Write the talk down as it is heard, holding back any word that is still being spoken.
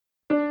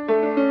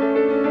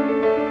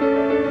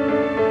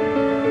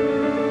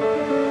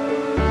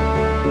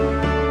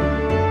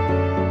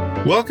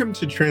Welcome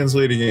to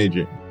Translating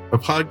Aging, a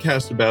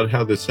podcast about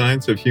how the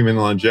science of human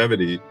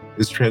longevity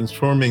is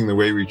transforming the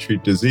way we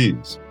treat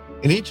disease.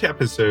 In each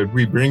episode,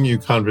 we bring you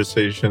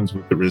conversations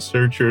with the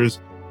researchers,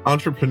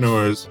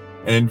 entrepreneurs,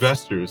 and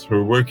investors who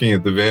are working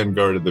at the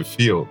vanguard of the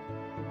field.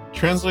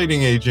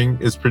 Translating Aging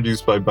is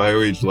produced by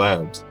BioAge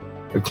Labs,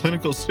 a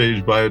clinical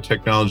stage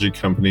biotechnology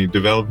company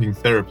developing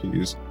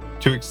therapies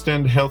to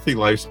extend healthy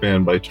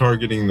lifespan by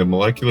targeting the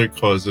molecular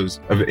causes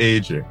of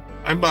aging.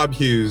 I'm Bob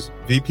Hughes,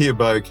 VP of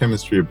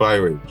Biochemistry at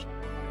BioAge.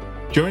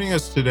 Joining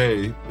us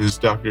today is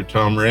Dr.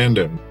 Tom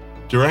Rando,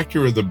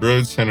 Director of the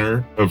Broad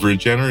Center of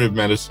Regenerative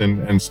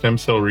Medicine and Stem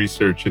Cell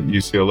Research at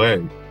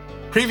UCLA.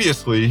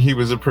 Previously, he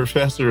was a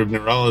professor of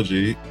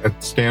neurology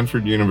at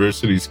Stanford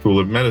University School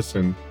of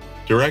Medicine,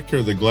 Director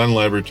of the Glenn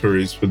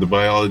Laboratories for the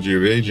Biology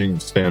of Aging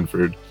at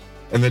Stanford,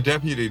 and the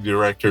Deputy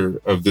Director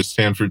of the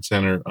Stanford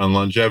Center on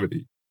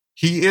Longevity.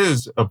 He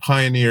is a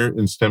pioneer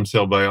in stem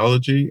cell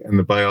biology and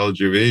the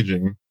biology of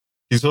aging.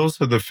 He's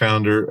also the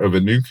founder of a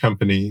new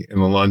company in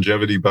the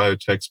longevity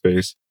biotech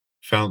space,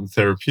 Fountain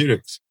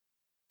Therapeutics.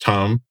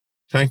 Tom,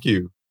 thank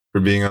you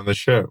for being on the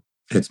show.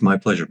 It's my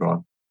pleasure,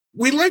 Bob.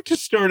 We'd like to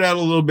start out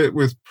a little bit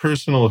with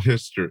personal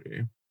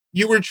history.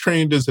 You were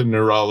trained as a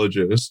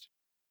neurologist,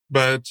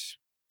 but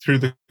through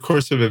the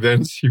course of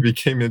events, you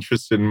became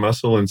interested in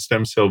muscle and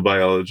stem cell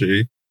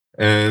biology.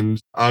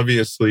 And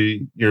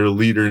obviously, you're a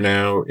leader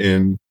now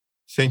in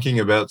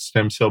thinking about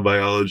stem cell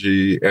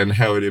biology and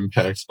how it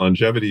impacts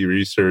longevity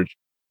research.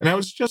 And I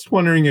was just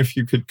wondering if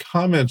you could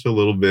comment a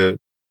little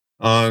bit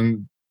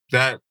on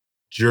that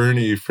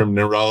journey from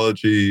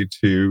neurology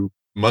to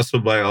muscle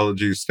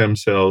biology, stem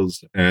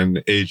cells,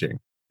 and aging.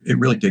 It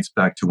really dates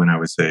back to when I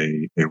was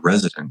a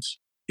resident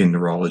in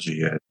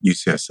neurology at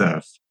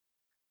UCSF.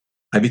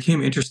 I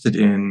became interested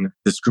in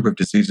this group of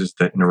diseases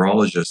that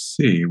neurologists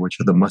see, which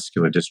are the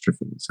muscular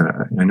dystrophies.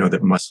 I know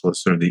that muscle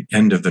is sort of the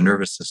end of the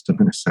nervous system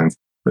in a sense,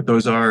 but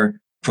those are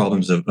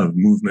problems of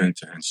movement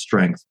and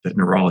strength that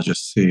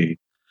neurologists see.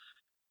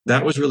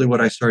 That was really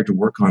what I started to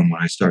work on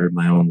when I started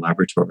my own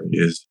laboratory,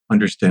 is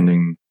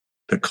understanding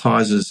the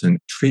causes and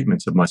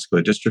treatments of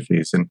muscular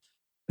dystrophies. And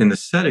in the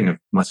setting of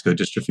muscular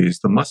dystrophies,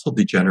 the muscle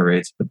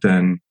degenerates, but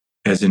then,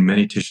 as in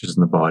many tissues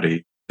in the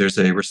body, there's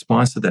a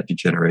response to that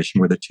degeneration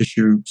where the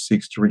tissue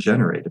seeks to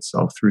regenerate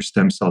itself through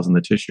stem cells in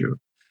the tissue.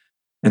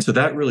 And so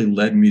that really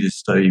led me to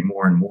study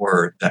more and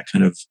more that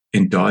kind of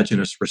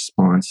endogenous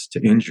response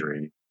to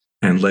injury,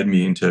 and led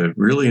me into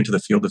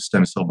the field of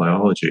stem cell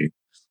biology.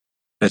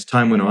 As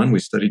time went on, we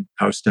studied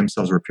how stem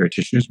cells repair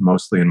tissues,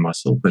 mostly in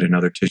muscle, but in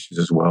other tissues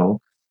as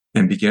well,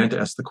 and began to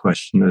ask the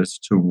question as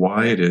to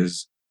why it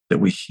is that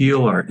we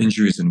heal our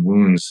injuries and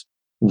wounds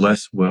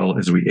less well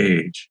as we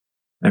age,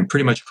 and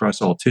pretty much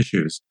across all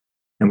tissues.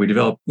 And we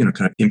develop,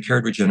 kind of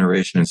impaired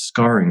regeneration and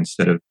scarring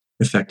instead of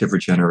effective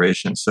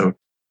regeneration. So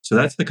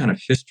that's the kind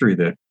of history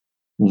that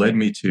led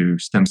me to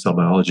stem cell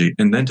biology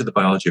and then to the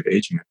biology of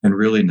aging. And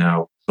really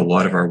now a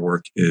lot of our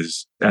work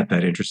is at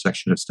that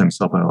intersection of stem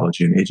cell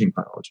biology and aging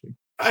biology.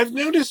 I've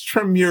noticed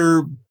from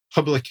your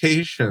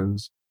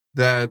publications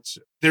that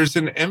there's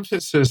an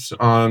emphasis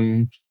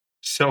on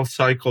cell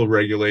cycle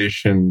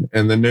regulation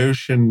and the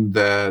notion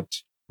that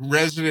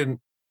resident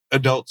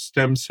adult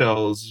stem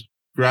cells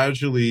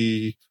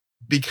gradually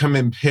become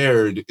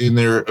impaired in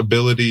their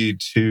ability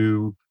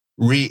to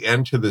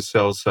re-enter the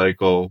cell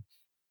cycle.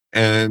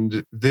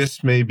 And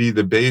this may be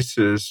the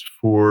basis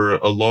for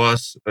a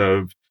loss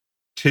of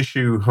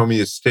tissue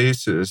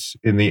homeostasis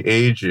in the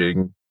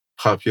aging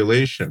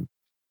population.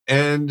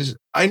 And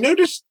I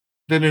noticed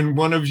that in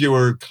one of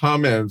your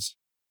comments,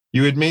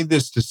 you had made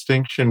this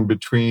distinction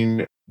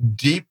between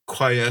deep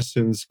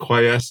quiescence,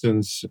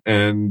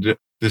 and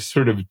this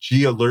sort of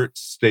G-alert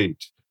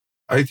state.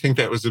 I think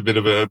that was a bit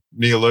of a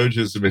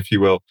neologism, if you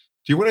will.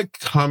 Do you want to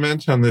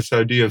comment on this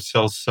idea of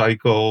cell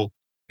cycle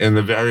and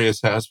the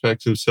various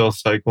aspects of cell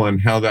cycle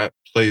and how that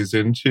plays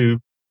into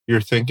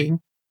your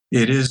thinking?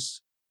 It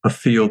is a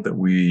field that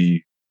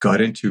we got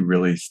into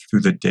really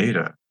through the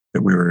data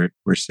that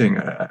we're seeing.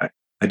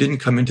 I didn't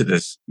come into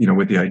this,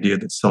 with the idea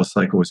that cell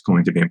cycle was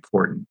going to be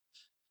important.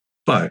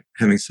 But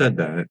having said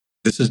that,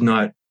 this is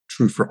not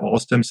true for all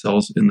stem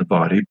cells in the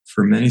body.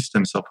 For many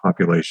stem cell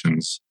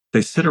populations,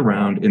 they sit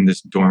around in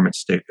this dormant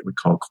state that we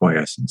call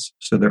quiescence.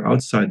 So they're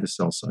outside the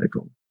cell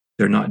cycle.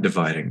 They're not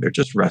dividing. They're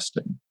just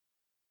resting.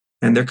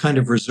 And they're kind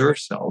of reserve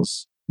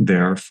cells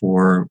there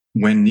for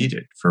when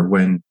needed, for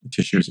when the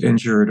tissue is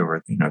injured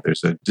or,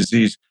 there's a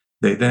disease.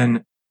 They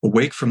then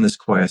awake from this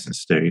quiescent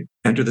state,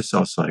 enter the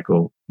cell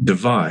cycle,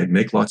 divide,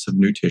 make lots of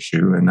new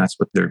tissue, and that's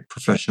what their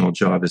professional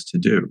job is to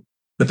do.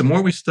 But the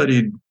more we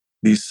studied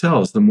these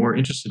cells, the more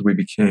interested we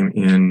became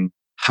in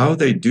how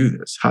they do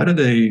this. How do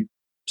they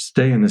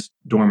stay in this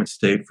dormant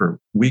state for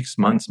weeks,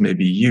 months,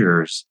 maybe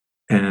years,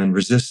 and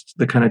resist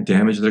the kind of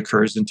damage that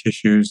occurs in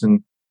tissues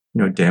and,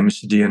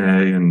 damage to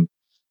DNA and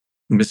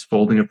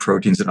misfolding of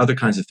proteins and other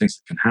kinds of things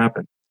that can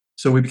happen.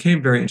 So we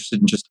became very interested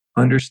in just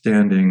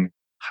understanding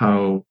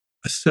how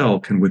a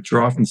cell can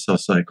withdraw from the cell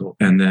cycle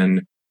and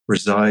then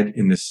reside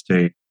in this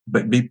state,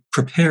 but be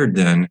prepared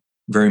then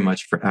very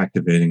much for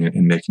activating it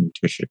and making new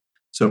tissue.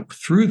 So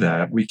through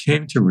that, we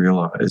came to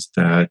realize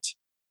that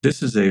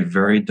this is a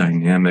very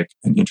dynamic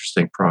and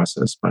interesting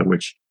process by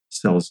which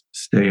cells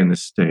stay in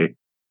this state,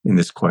 in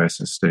this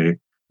quiescent state,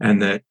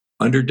 and that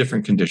under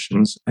different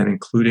conditions and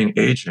including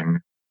aging,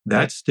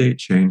 that state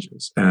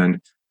changes. And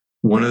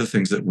one of the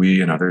things that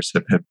we and others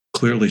have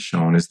clearly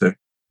shown is that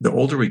the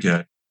older we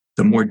get,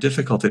 the more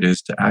difficult it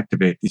is to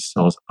activate these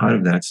cells out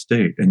of that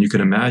state. And you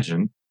can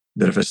imagine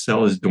that if a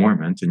cell is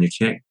dormant and you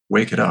can't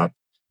wake it up,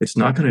 it's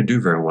not going to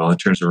do very well in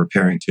terms of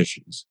repairing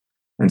tissues.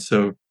 And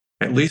so,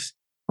 at least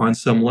on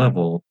some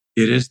level,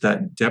 it is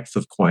that depth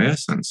of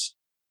quiescence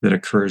that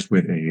occurs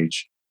with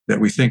age that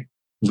we think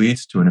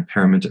leads to an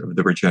impairment of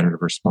the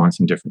regenerative response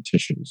in different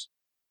tissues.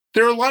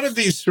 There are a lot of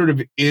these sort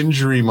of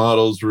injury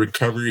models,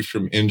 recovery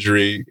from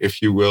injury,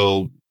 if you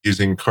will,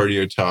 using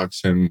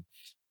cardiotoxin,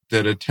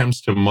 that attempts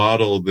to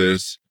model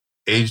this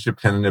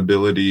age-dependent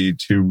ability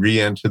to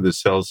re-enter the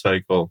cell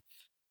cycle.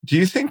 Do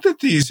you think that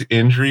these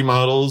injury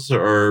models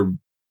are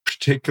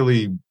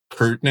particularly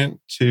pertinent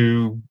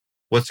to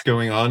what's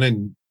going on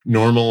in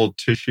normal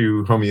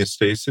tissue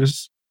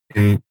homeostasis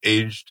in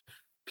aged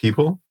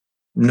people?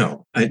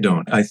 No, I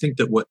don't. I think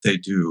that what they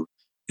do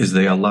is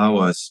they allow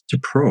us to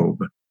probe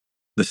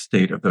the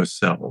state of those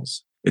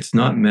cells. It's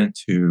not meant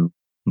to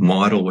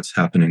model what's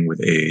happening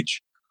with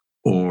age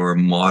or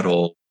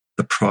model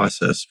the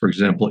process. For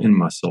example, in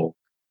muscle,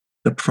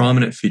 the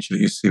prominent feature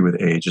that you see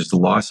with age is the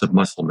loss of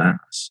muscle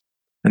mass.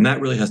 And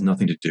that really has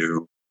nothing to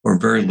do or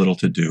very little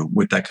to do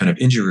with that kind of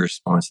injury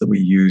response that we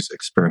use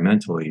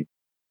experimentally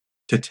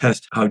to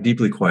test how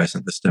deeply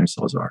quiescent the stem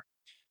cells are.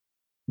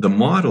 The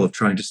model of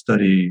trying to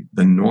study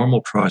the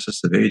normal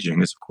process of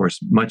aging is, of course,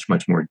 much,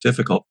 much more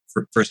difficult.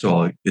 First of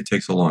all, it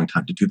takes a long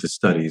time to do the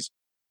studies.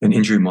 An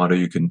injury model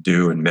you can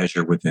do and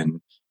measure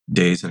within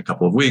days and a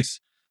couple of weeks.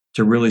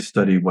 To really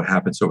study what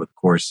happens over the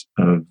course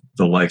of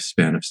the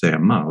lifespan of, say, a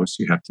mouse,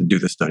 you have to do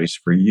the studies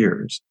for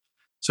years.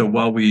 So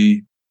while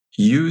we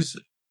use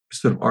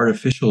sort of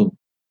artificial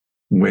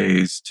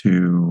ways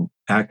to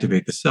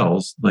activate the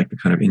cells, like the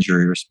kind of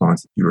injury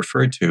response that you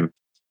referred to,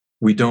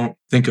 we don't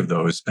think of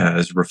those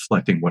as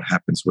reflecting what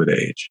happens with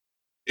age.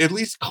 At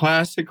least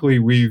classically,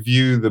 we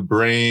view the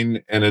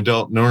brain and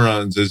adult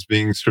neurons as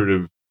being sort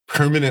of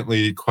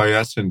permanently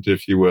quiescent,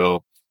 if you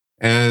will.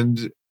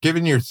 And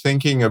given your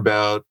thinking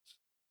about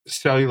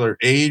cellular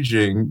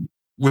aging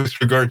with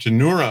regard to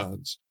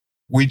neurons,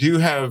 we do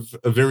have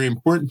a very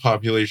important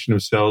population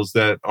of cells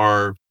that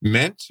are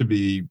meant to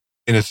be,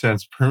 in a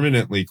sense,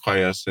 permanently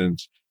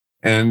quiescent.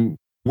 And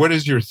what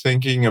is your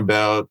thinking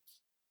about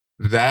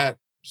that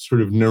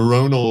sort of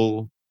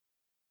neuronal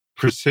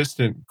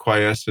persistent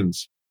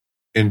quiescence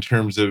in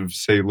terms of,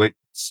 say, late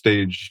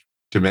stage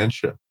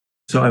dementia?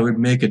 So I would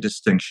make a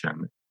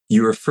distinction.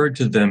 You referred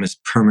to them as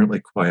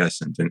permanently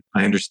quiescent, and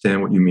I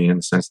understand what you mean in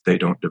the sense they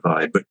don't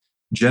divide, but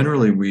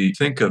generally, we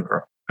think of,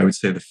 or I would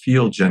say the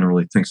field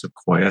generally thinks of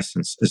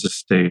quiescence as a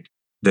state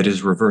that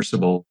is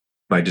reversible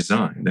by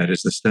design. That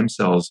is, the stem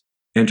cells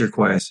enter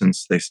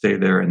quiescence, they stay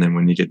there, and then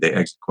when needed, they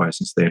exit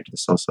quiescence, they enter the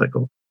cell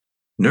cycle.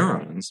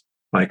 Neurons,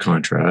 by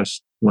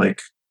contrast,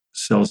 like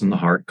cells in the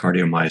heart,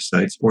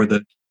 cardiomyocytes, or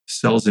the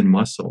cells in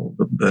muscle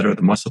that are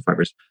the muscle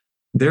fibers,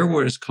 they're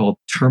what is called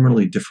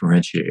terminally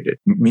differentiated,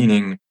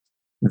 meaning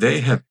they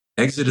have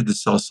exited the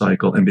cell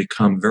cycle and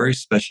become very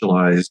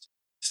specialized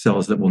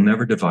cells that will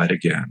never divide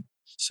again.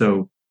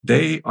 So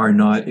they are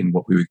not in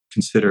what we would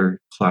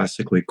consider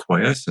classically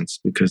quiescence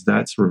because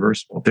that's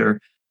reversible. They're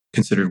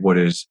considered what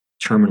is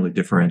terminally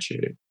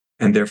differentiated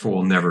and therefore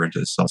will never enter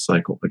the cell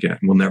cycle again,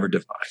 will never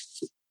divide.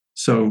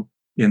 So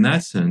in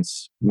that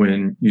sense,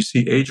 when you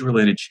see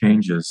age-related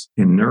changes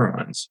in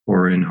neurons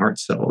or in heart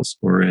cells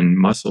or in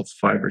muscle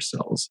fiber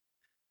cells,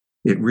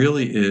 it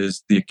really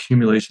is the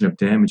accumulation of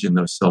damage in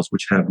those cells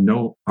which have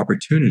no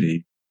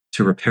opportunity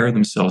to repair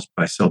themselves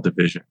by cell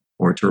division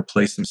or to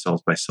replace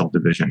themselves by cell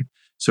division.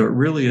 So it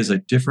really is a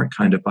different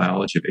kind of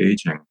biology of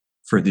aging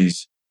for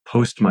these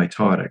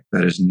post-mitotic,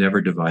 that is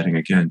never dividing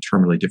again,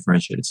 terminally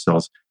differentiated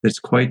cells. It's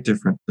quite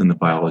different than the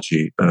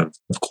biology of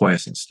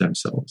quiescent stem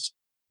cells.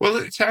 Well,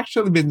 it's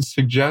actually been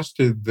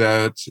suggested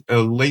that a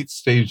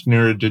late-stage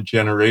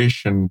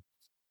neurodegeneration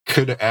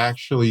could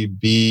actually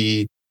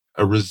be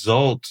a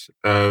result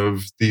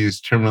of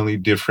these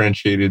terminally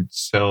differentiated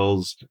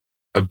cells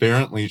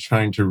aberrantly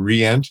trying to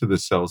re-enter the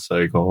cell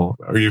cycle.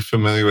 Are you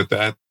familiar with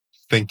that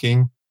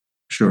thinking?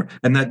 Sure.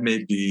 And that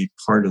may be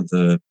part of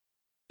the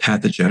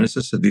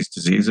pathogenesis of these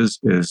diseases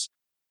is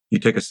you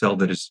take a cell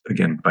that is,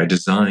 again, by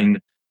design,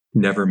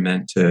 never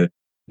meant to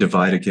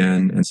divide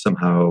again, and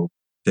somehow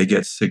they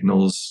get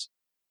signals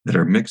that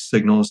are mixed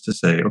signals to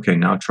say, okay,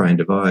 now try and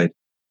divide,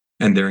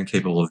 and they're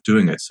incapable of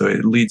doing it. So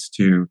it leads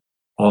to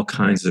all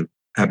kinds of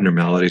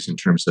abnormalities in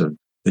terms of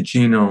the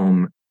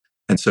genome.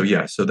 And so,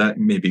 so that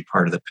may be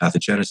part of the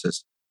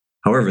pathogenesis.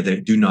 However,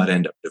 they do not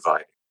end up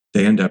dividing.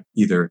 They end up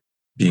either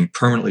being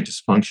permanently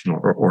dysfunctional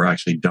or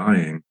actually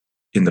dying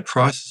in the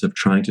process of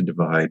trying to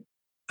divide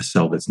a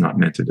cell that's not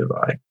meant to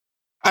divide.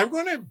 I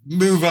want to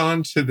move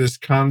on to this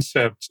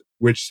concept,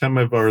 which some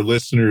of our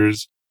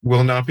listeners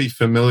will not be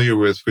familiar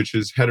with, which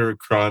is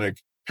heterochronic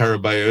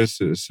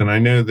parabiosis. And I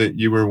know that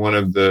you were one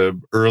of the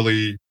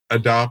early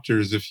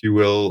adopters, if you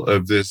will,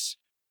 of this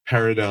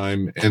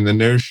paradigm and the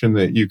notion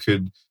that you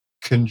could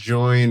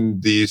conjoin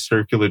the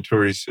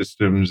circulatory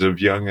systems of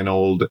young and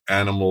old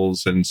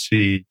animals and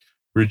see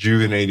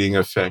rejuvenating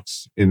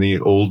effects in the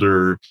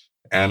older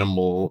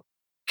animal.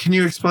 Can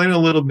you explain a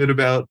little bit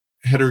about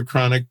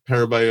heterochronic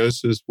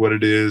parabiosis, what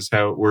it is,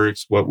 how it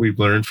works, what we've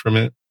learned from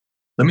it?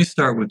 Let me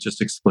start with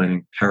just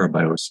explaining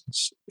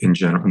parabiosis in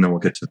general, and then we'll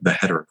get to the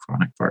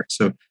heterochronic part.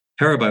 So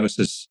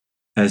parabiosis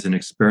as an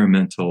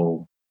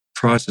experimental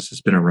process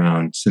has been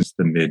around since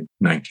the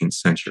mid-19th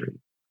century,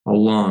 a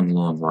long,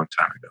 long, long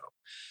time ago.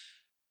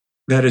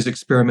 That is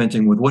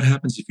experimenting with what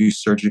happens if you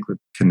surgically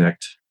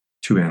connect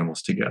two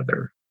animals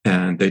together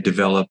and they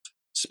develop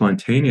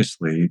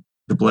spontaneously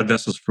the blood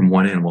vessels from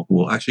one animal who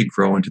will actually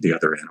grow into the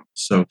other animal.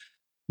 So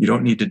you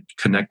don't need to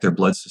connect their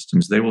blood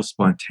systems. They will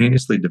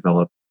spontaneously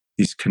develop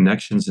these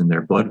connections in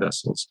their blood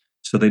vessels.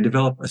 So they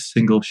develop a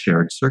single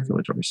shared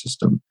circulatory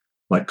system,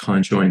 like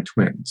conjoined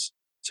twins.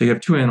 So you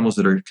have two animals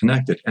that are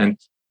connected. And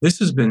this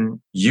has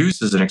been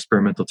used as an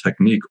experimental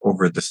technique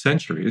over the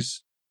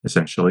centuries,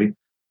 essentially,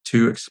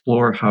 to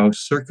explore how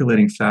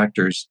circulating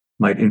factors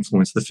might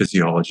influence the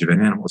physiology of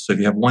an animal. So if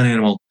you have one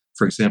animal,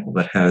 for example,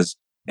 that has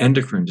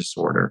endocrine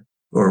disorder,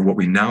 or what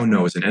we now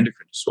know as an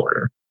endocrine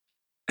disorder,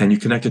 and you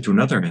connect it to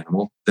another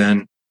animal,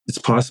 then it's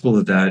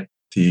possible that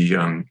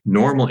the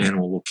normal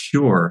animal will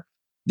cure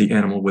the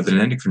animal with an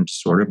endocrine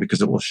disorder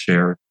because it will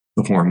share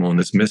the hormone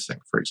that's missing,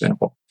 for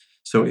example.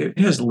 So it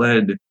has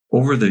led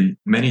over the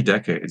many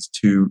decades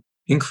to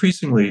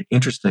increasingly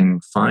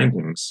interesting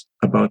findings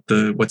about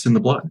what's in the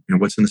blood and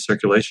what's in the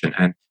circulation,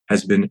 and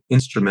has been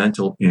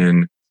instrumental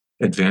in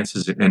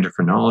advances in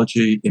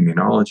endocrinology,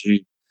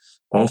 immunology,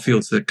 all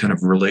fields that kind of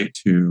relate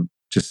to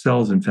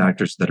cells and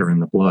factors that are in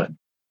the blood.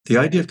 The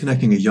idea of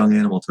connecting a young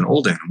animal to an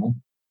old animal,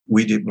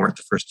 weren't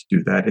the first to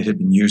do that. It had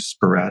been used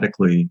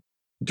sporadically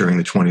during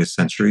the 20th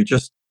century,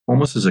 just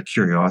almost as a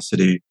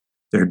curiosity.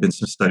 There had been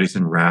some studies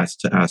in rats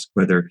to ask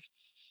whether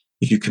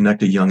if you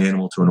connect a young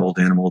animal to an old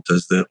animal,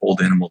 does the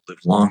old animal live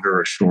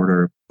longer or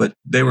shorter? But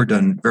they were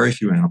done very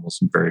few animals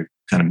and very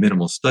kind of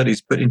minimal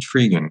studies, but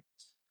intriguing.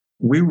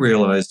 We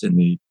realized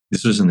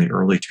this was in the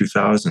early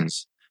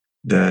 2000s,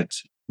 that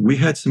we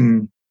had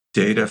some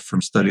data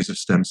from studies of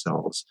stem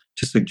cells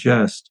to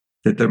suggest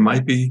that there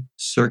might be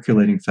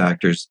circulating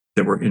factors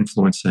that were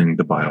influencing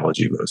the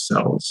biology of those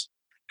cells.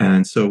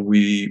 And so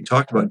we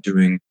talked about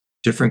doing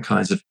different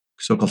kinds of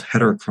so-called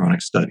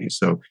heterochronic studies.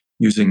 So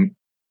using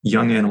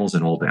young animals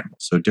and old animals,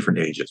 so different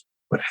ages,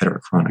 what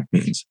heterochronic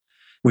means.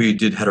 We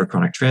did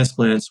heterochronic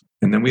transplants,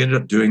 and then we ended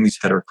up doing these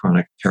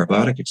heterochronic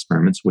parabiotic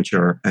experiments, which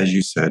are, as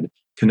you said,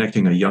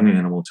 connecting a young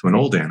animal to an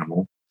old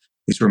animal.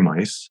 These were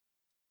mice,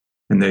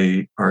 and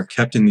they are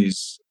kept in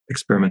these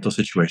experimental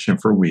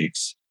situations for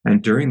weeks.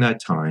 And during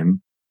that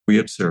time, we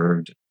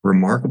observed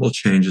remarkable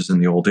changes in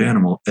the old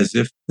animal, as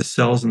if the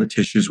cells and the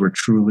tissues were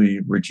truly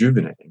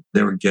rejuvenating.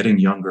 They were getting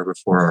younger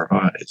before our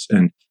eyes.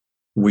 And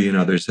we and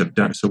others have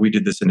done. So we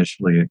did this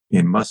initially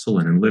in muscle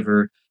and in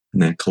liver,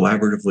 and then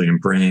collaboratively in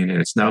brain. And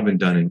it's now been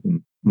done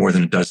in more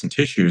than a dozen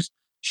tissues,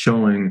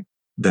 showing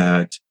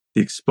that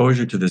the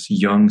exposure to this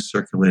young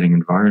circulating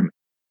environment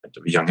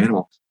of a young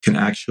animal can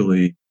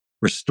actually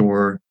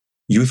restore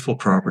youthful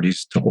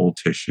properties to old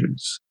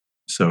tissues.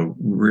 So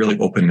really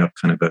opening up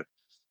kind of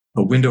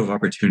a window of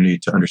opportunity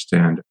to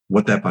understand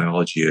what that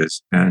biology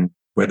is and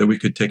whether we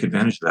could take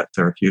advantage of that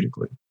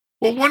therapeutically.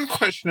 Well, one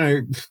question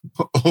I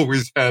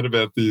always had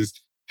about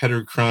these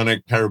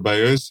heterochronic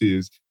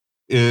parabioses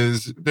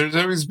is there's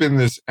always been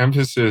this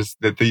emphasis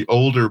that the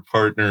older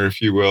partner,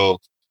 if you will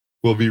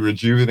be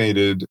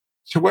rejuvenated.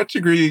 To what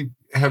degree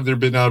have there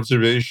been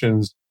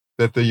observations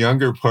that the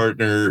younger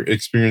partner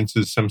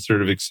experiences some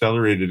sort of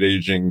accelerated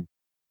aging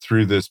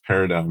through this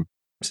paradigm?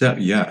 So,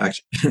 yeah,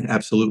 actually,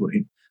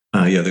 absolutely.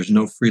 There's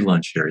no free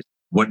lunch here.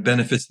 What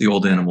benefits the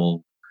old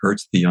animal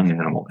hurts the young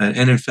animal.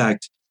 And in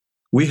fact,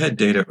 we had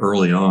data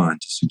early on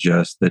to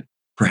suggest that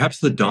perhaps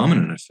the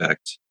dominant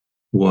effect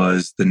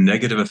was the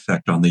negative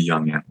effect on the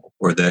young animal,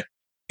 or that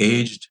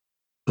aged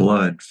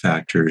blood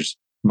factors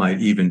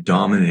might even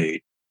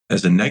dominate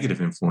as a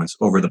negative influence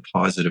over the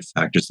positive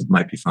factors that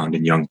might be found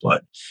in young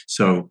blood.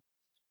 So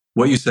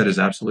what you said is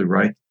absolutely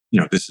right.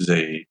 This is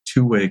a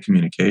two-way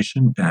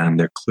communication, and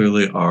there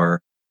clearly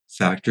are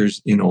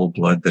factors in old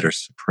blood that are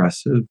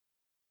suppressive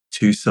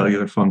to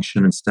cellular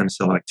function and stem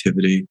cell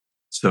activity.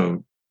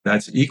 So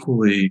that's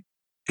equally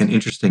an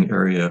interesting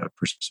area of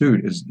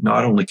pursuit, is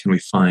not only can we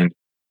find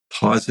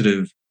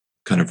positive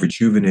kind of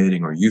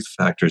rejuvenating or youth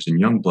factors in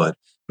young blood,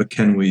 but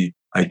can we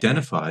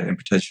identify and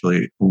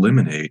potentially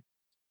eliminate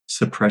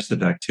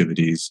suppressive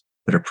activities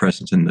that are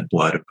present in the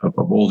blood of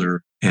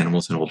older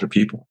animals and older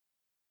people.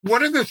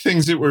 One of the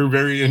things that we're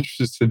very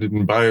interested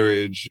in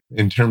BioAge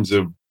in terms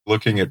of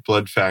looking at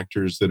blood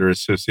factors that are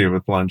associated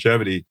with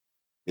longevity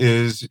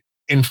is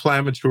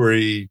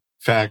inflammatory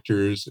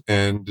factors.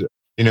 And,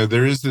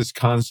 there is this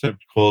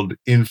concept called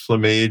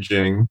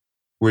inflammaging,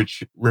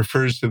 which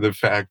refers to the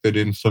fact that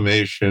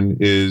inflammation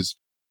is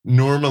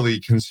normally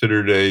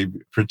considered a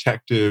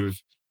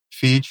protective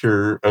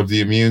feature of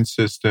the immune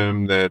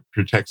system that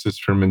protects us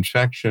from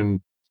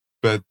infection,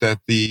 but that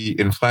the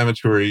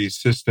inflammatory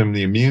system,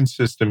 the immune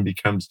system,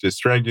 becomes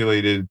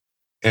dysregulated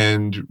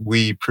and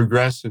we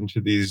progress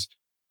into these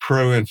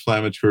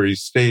pro-inflammatory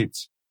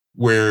states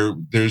where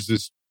there's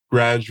this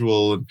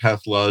gradual and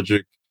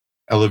pathologic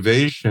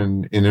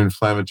elevation in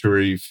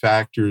inflammatory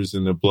factors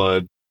in the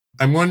blood.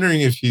 I'm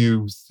wondering if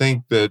you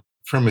think that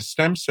from a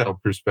stem cell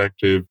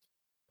perspective,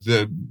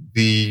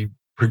 the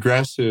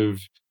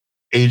progressive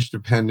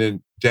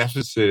age-dependent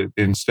deficit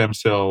in stem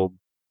cell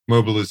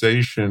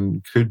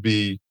mobilization could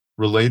be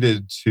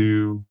related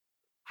to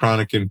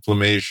chronic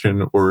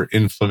inflammation or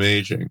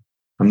inflammaging.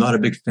 I'm not a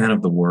big fan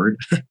of the word.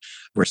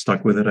 We're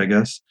stuck with it, I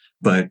guess.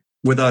 But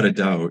without a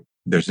doubt,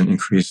 there's an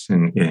increase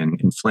in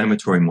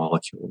inflammatory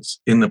molecules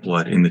in the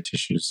blood, in the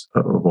tissues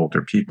of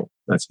older people.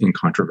 That's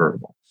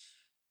incontrovertible.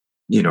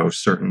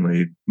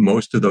 Certainly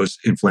most of those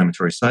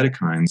inflammatory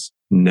cytokines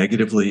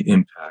negatively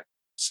impact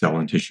cell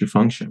and tissue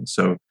function.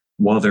 So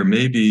while there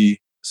may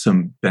be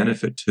some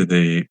benefit to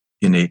the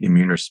innate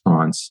immune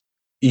response,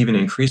 even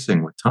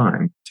increasing with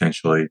time,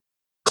 potentially,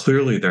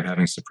 clearly they're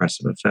having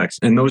suppressive effects.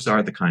 And those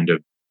are the kind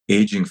of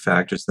aging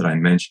factors that I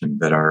mentioned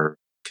that are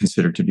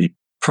considered to be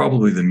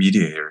probably the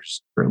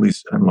mediators, or at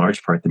least in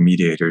large part the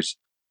mediators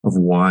of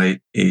why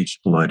aged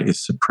blood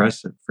is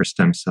suppressive for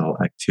stem cell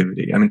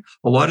activity. I mean,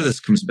 a lot of this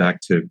comes back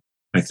to,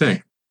 I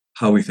think,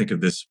 how we think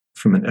of this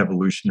from an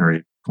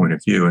evolutionary point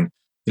of view. And,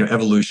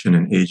 evolution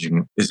and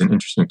aging is an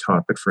interesting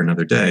topic for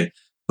another day.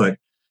 But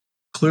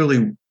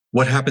clearly,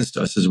 what happens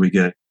to us as we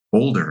get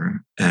older,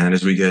 and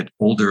as we get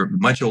older,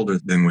 much older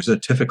than was a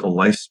typical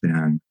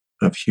lifespan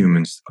of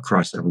humans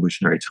across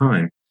evolutionary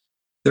time,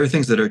 there are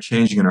things that are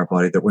changing in our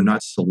body that were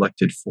not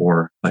selected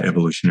for by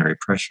evolutionary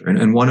pressure.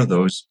 And one of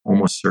those,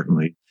 almost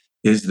certainly,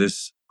 is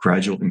this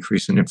gradual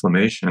increase in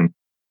inflammation.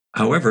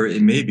 However,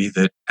 it may be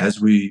that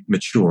as we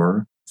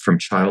mature from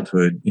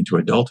childhood into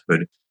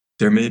adulthood,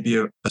 there may be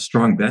a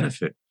strong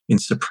benefit in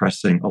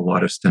suppressing a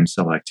lot of stem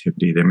cell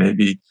activity. There may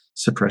be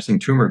suppressing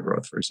tumor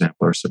growth, for example,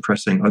 or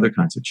suppressing other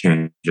kinds of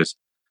changes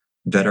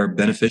that are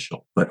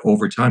beneficial. But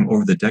over time,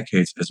 over the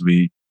decades, as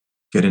we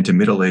get into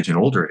middle age and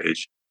older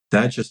age,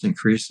 that just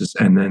increases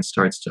and then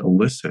starts to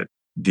elicit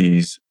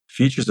these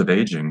features of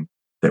aging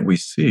that we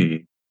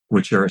see,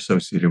 which are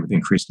associated with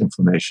increased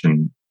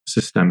inflammation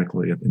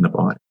systemically in the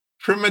body.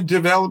 From a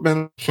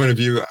developmental point of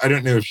view, I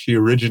don't know if she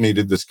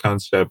originated this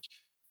concept,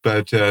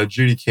 but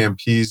Judy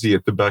Campisi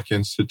at the Buck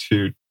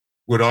Institute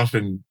would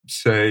often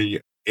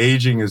say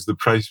aging is the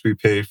price we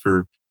pay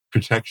for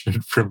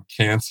protection from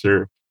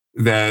cancer,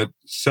 that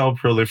cell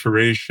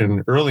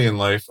proliferation early in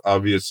life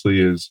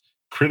obviously is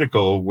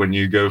critical when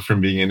you go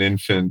from being an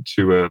infant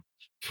to a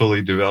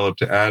fully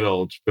developed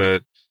adult.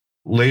 But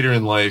later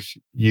in life,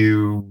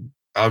 you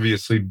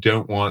obviously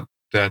don't want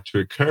that to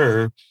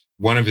occur.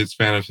 One of its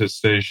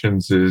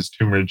manifestations is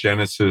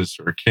tumorigenesis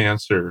or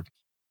cancer.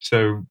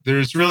 So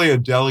there's really a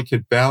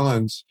delicate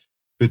balance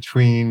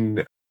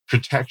between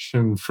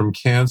protection from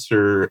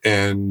cancer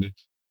and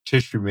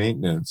tissue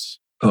maintenance.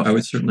 Oh, I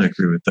would certainly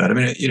agree with that. I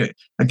mean,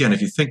 again,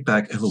 if you think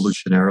back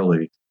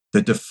evolutionarily,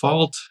 the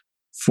default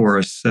for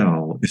a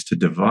cell is to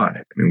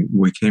divide. I mean,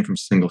 we came from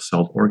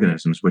single-celled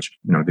organisms, which,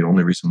 the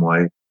only reason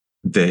why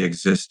they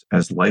exist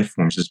as life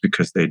forms is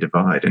because they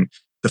divide. And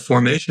the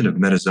formation of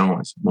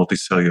metazoans,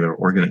 multicellular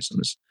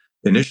organisms,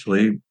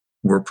 initially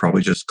were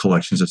probably just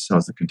collections of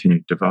cells that continue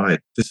to divide.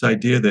 This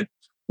idea that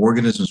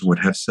organisms would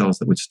have cells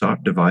that would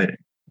stop dividing,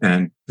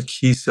 and the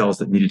key cells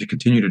that needed to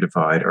continue to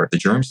divide are the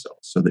germ cells,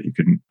 so that you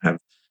can have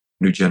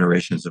new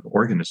generations of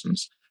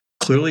organisms,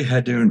 clearly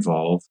had to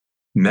involve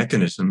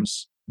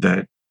mechanisms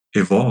that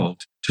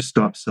evolved to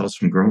stop cells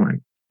from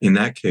growing. In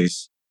that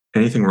case,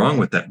 anything wrong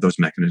with those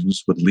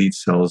mechanisms would lead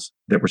cells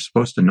that were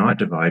supposed to not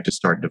divide to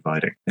start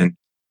dividing. And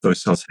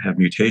those cells have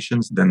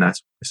mutations, then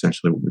that's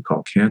essentially what we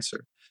call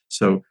cancer.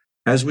 So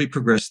as we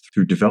progress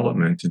through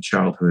development in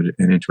childhood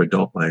and into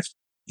adult life,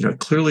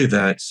 clearly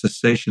that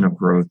cessation of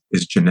growth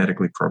is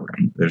genetically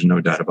programmed. There's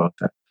no doubt about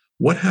that.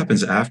 What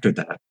happens after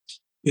that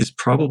is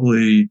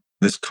probably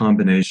this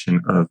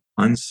combination of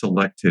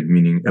unselected,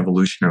 meaning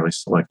evolutionarily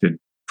selected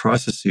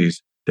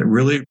processes that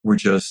really were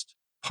just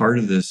part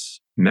of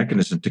this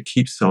mechanism to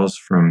keep cells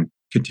from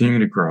continuing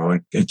to grow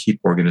and keep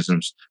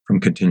organisms from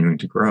continuing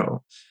to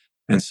grow.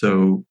 And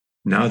so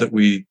now that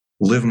we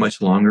live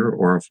much longer,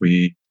 or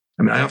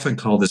I often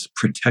call this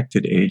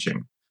protected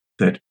aging,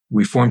 that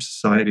we form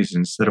societies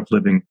instead of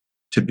living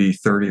to be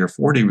 30 or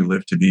 40, we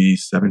live to be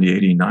 70,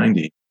 80,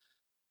 90.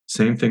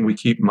 Same thing, we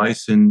keep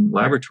mice in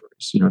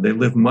laboratories. They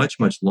live much,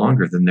 much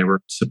longer than they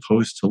were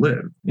supposed to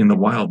live. In the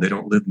wild, they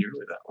don't live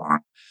nearly that long.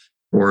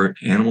 Or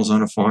animals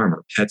on a farm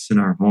or pets in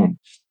our home.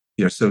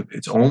 So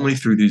it's only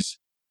through these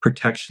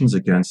protections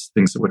against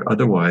things that would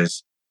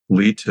otherwise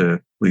lead to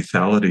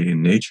lethality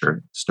in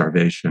nature,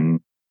 starvation,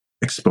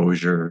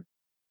 exposure,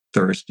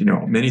 thirst,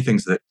 many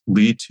things that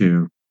lead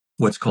to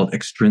what's called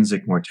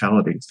extrinsic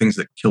mortality, things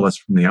that kill us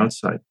from the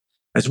outside.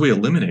 As we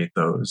eliminate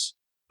those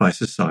by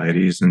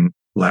societies and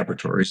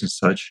laboratories and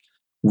such,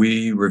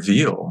 we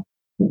reveal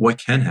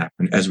what can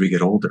happen as we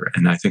get older.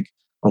 And I think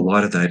a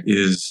lot of that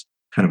is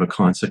kind of a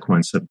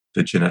consequence of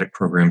the genetic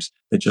programs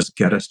that just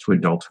get us to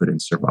adulthood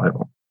and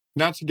survival.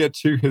 Not to get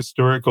too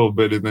historical,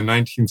 but in the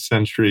 19th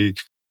century,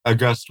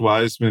 August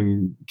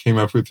Weismann came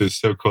up with this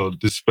so-called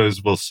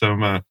disposable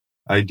soma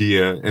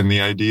idea, and the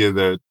idea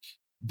that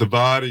the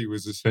body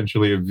was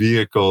essentially a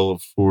vehicle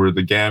for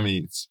the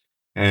gametes.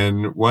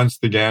 And once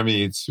the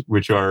gametes,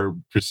 which are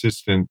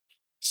persistent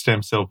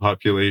stem cell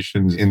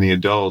populations in the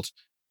adult,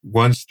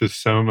 once the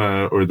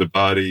soma or the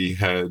body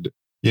had,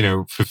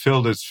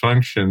 fulfilled its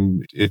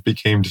function, it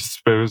became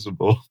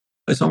disposable.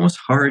 It's almost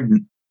hard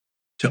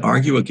to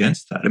argue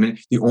against that. I mean,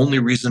 the only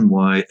reason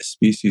why a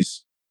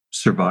species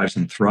survives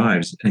and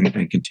thrives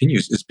and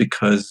continues is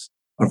because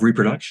of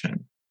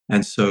reproduction.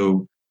 And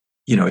so,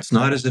 it's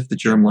not as if the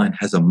germline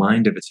has a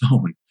mind of its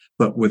own,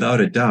 but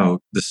without a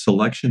doubt, the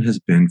selection has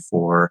been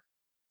for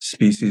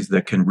species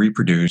that can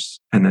reproduce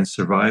and then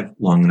survive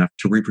long enough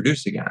to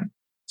reproduce again.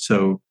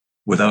 So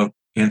without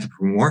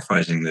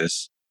anthropomorphizing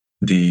this,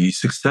 the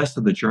success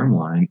of the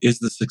germline is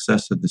the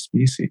success of the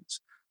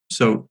species.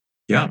 So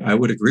yeah, I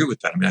would agree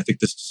with that. I mean, I think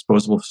this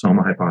disposable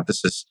soma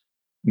hypothesis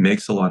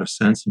makes a lot of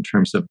sense in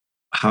terms of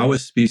how a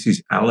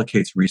species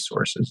allocates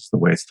resources, the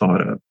way it's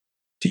thought of,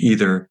 to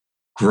either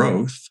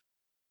growth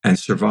and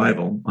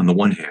survival on the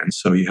one hand.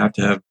 So you have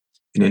to have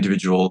an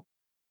individual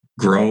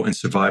grow and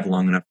survive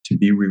long enough to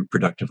be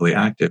reproductively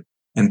active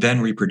and then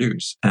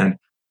reproduce. And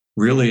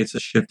really, it's a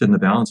shift in the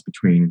balance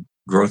between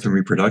growth and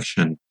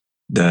reproduction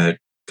that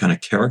kind of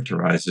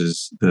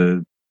characterizes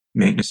the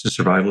maintenance and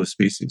survival of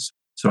species.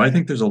 So I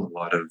think there's a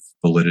lot of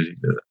validity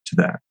to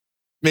that.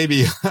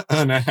 Maybe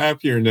on a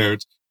happier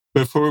note,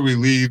 before we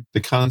leave the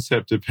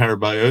concept of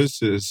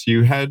parabiosis,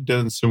 you had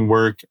done some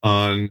work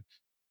on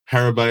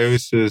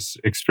parabiosis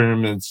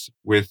experiments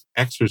with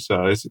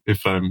exercise,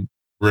 if I'm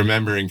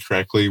remembering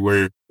correctly,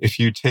 where if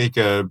you take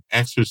a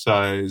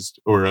exercised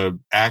or a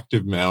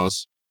active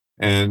mouse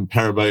and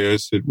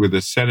parabiose it with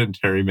a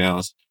sedentary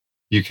mouse,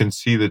 you can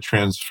see the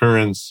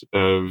transference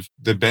of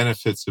the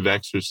benefits of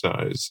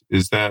exercise.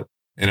 Is that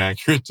an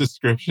accurate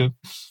description?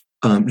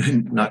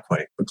 Not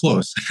quite, but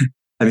close.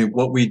 I mean,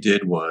 what we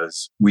did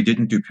was we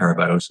didn't do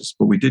parabiosis,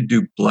 but we did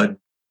do blood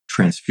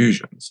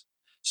transfusions.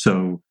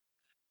 So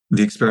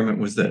the experiment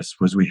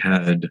was we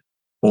had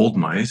old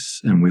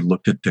mice and we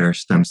looked at their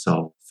stem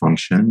cell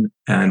function.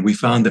 And we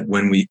found that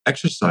when we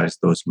exercised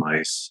those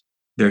mice,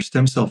 their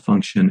stem cell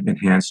function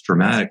enhanced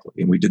dramatically.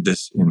 And we did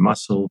this in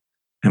muscle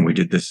and we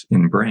did this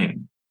in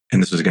brain.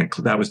 And this was, again,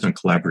 that was done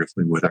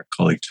collaboratively with our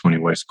colleague, Tony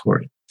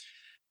Weiss-Court.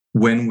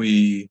 When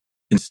we,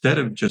 instead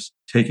of just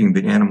taking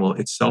the animal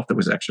itself that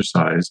was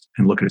exercised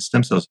and look at its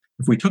stem cells,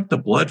 if we took the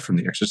blood from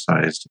the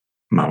exercised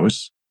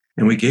mouse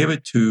and we gave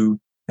it to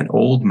an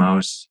old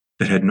mouse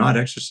that had not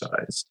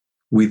exercised,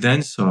 we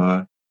then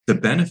saw the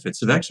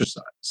benefits of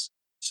exercise.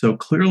 So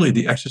clearly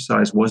the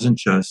exercise wasn't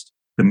just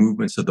the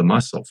movements of the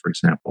muscle, for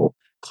example.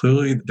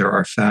 Clearly there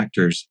are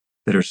factors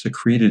that are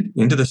secreted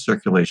into the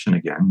circulation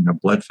again,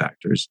 blood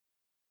factors,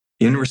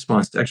 in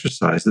response to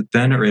exercise that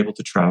then are able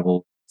to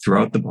travel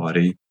throughout the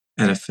body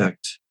and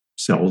affect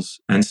cells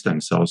and stem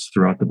cells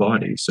throughout the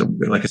body. So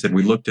like I said,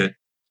 we looked at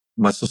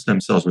muscle stem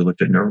cells, we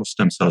looked at neural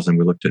stem cells, and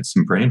we looked at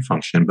some brain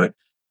function. But,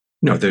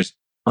 there's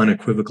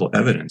unequivocal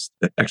evidence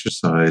that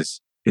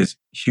exercise is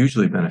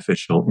hugely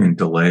beneficial in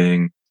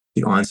delaying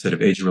the onset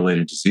of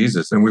age-related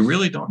diseases. And we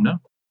really don't know,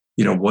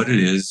 what it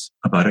is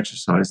about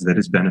exercise that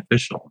is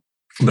beneficial.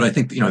 But I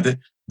think, that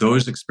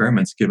those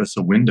experiments give us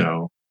a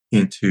window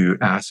into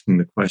asking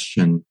the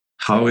question,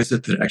 how is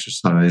it that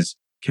exercise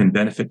can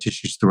benefit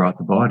tissues throughout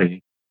the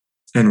body?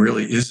 And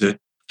really, is it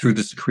through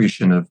the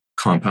secretion of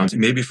compounds,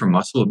 maybe from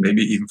muscle,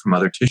 maybe even from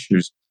other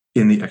tissues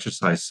in the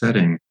exercise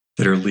setting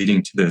that are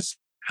leading to this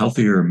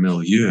healthier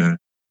milieu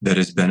that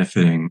is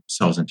benefiting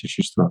cells and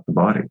tissues throughout the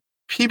body?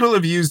 People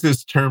have used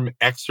this term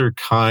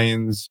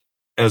exerkines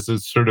as a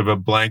sort of a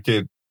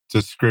blanket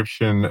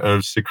description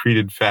of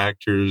secreted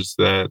factors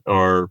that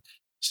are,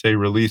 say,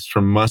 released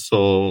from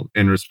muscle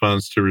in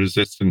response to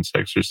resistance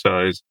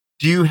exercise.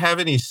 Do you have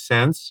any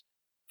sense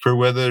for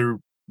whether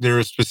there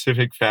are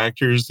specific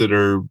factors that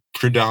are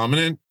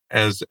predominant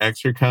as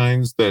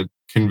exerkines that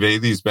convey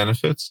these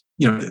benefits?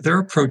 There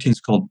are proteins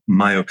called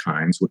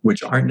myokines,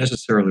 which aren't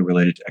necessarily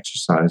related to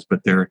exercise, but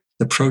they're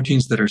the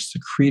proteins that are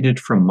secreted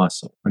from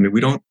muscle. I mean,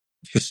 we don't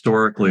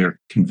historically or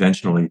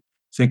conventionally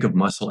think of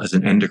muscle as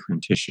an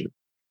endocrine tissue.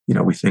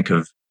 We think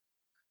of,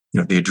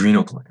 the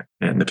adrenal gland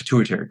and the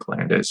pituitary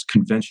gland as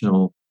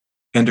conventional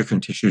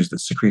endocrine tissues that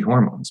secrete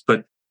hormones.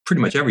 But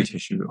pretty much every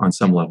tissue on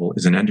some level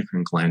is an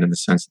endocrine gland in the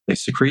sense that they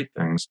secrete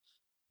things.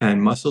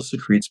 And muscle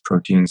secretes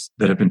proteins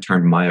that have been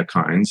termed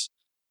myokines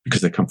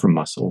because they come from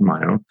muscle,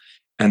 myo,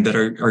 and that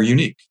are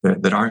unique,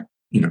 that aren't,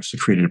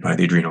 secreted by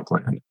the adrenal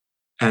gland.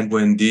 And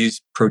when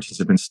these proteins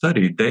have been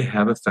studied, they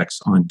have effects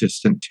on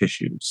distant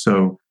tissues.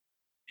 So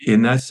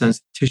in that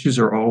sense, tissues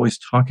are always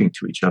talking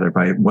to each other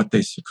by what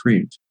they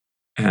secrete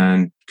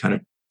and kind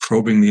of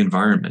probing the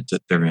environment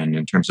that they're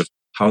in terms of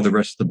how the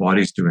rest of the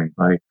body is doing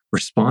by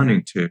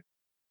responding to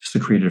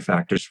secreted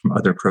factors from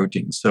other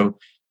proteins. So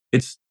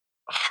it's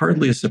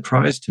hardly a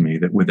surprise to me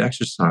that with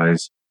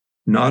exercise,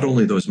 not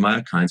only those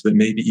myokines, but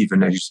maybe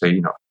even, as you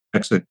say,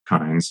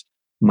 exokines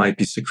might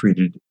be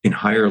secreted in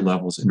higher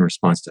levels in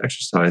response to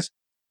exercise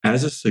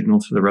as a signal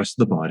to the rest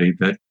of the body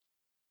that,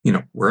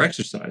 we're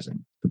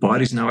exercising. The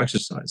body's now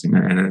exercising,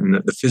 and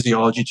the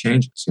physiology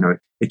changes.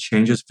 It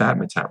changes fat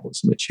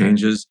metabolism. It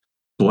changes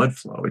blood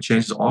flow. It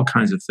changes all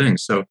kinds of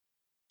things. So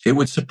it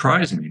would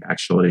surprise me,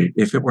 actually,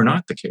 if it were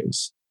not the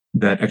case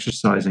that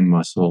exercising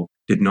muscle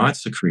did not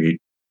secrete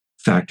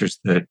factors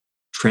that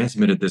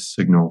transmitted this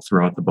signal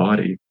throughout the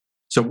body.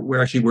 So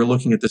we're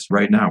looking at this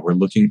right now. We're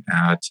looking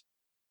at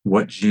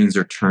what genes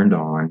are turned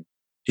on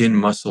in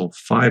muscle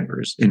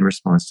fibers in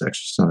response to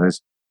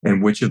exercise,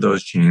 and which of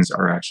those genes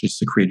are actually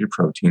secreted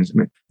proteins. I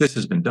mean, this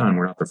has been done.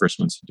 We're not the first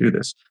ones to do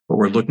this, but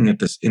we're looking at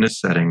this in a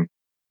setting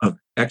of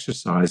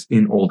exercise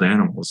in old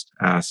animals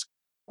to ask,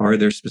 are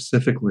there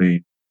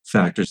specifically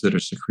factors that are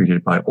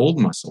secreted by old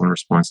muscle in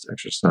response to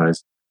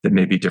exercise that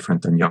may be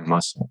different than young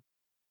muscle?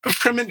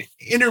 From an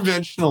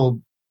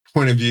interventional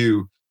point of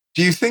view,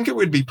 do you think it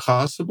would be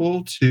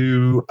possible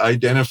to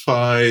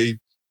identify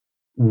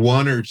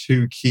one or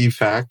two key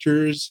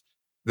factors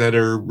that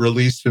are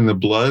released in the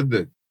blood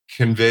that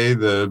convey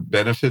the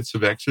benefits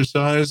of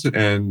exercise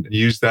and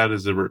use that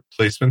as a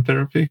replacement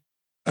therapy?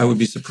 I would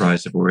be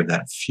surprised if it were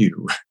that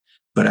few,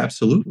 but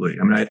absolutely.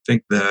 I mean, I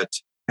think that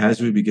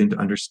as we begin to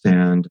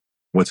understand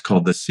what's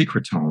called the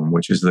secretome,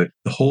 which is the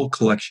whole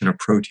collection of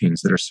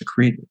proteins that are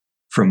secreted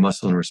from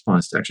muscle in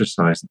response to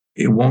exercise,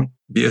 it won't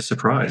be a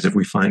surprise if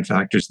we find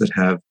factors that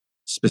have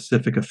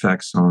specific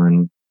effects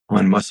on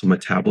muscle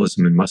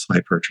metabolism and muscle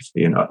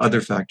hypertrophy, and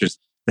other factors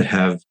that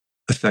have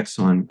effects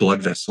on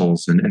blood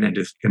vessels and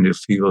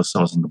endothelial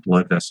cells in the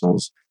blood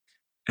vessels,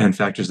 and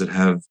factors that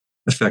have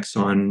effects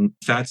on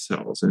fat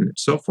cells and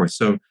so forth.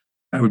 So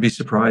I would be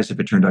surprised if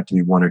it turned out to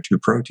be one or two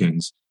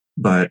proteins,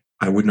 but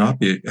I would not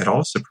be at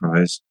all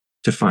surprised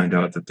to find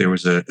out that there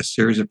was a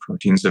series of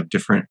proteins of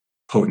different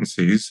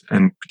potencies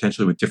and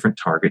potentially with different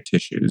target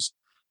tissues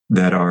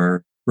that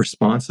are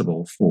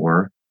responsible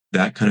for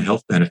that kind of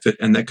health benefit.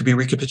 And that could be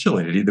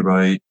recapitulated either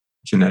by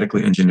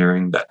genetically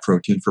engineering that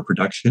protein for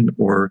production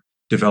or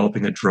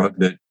developing a drug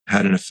that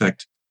had an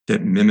effect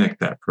that mimicked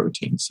that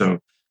protein. So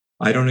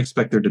I don't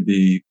expect there to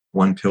be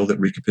one pill that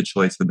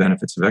recapitulates the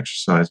benefits of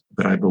exercise,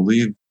 but I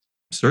believe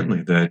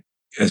certainly that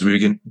as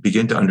we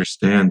begin to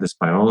understand this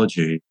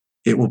biology,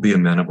 it will be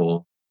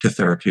amenable to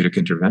therapeutic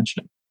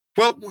intervention.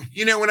 Well,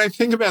 when I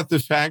think about the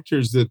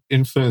factors that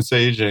influence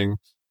aging,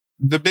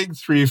 the big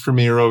three for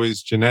me are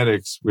always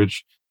genetics,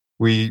 which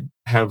we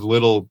have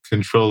little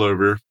control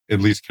over,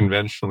 at least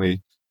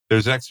conventionally.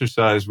 There's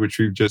exercise, which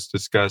we've just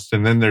discussed,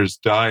 and then there's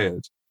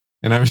diet.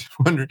 And I was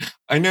wondering,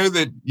 I know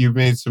that you've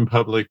made some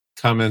public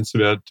comments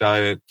about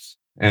diet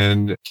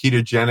and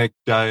ketogenic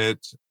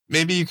diet.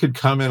 Maybe you could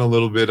comment a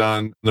little bit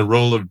on the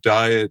role of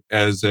diet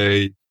as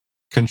a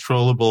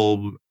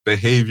controllable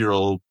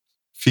behavioral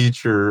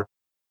feature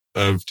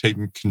of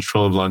taking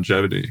control of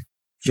longevity.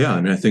 Yeah,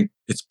 I mean, I think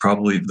it's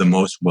probably the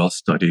most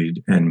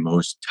well-studied and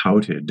most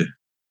touted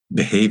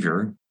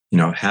behavior,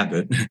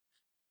 habit,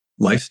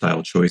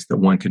 lifestyle choice that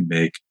one can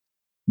make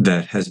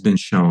that has been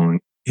shown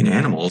in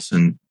animals.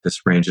 And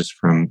this ranges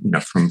from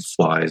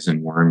flies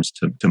and worms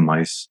to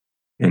mice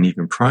and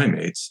even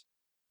primates,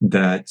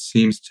 that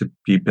seems to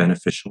be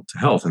beneficial to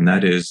health. And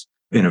that is,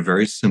 in a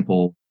very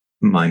simple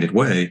minded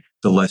way,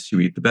 the less you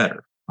eat, the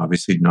better.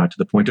 Obviously not to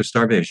the point of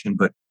starvation,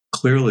 but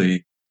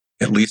clearly,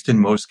 at least in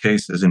most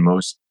cases, in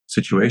most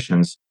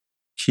situations,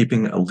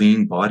 keeping a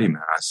lean body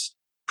mass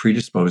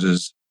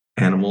predisposes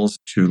animals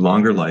to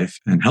longer life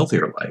and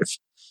healthier life.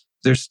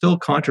 There's still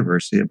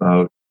controversy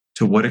about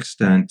to what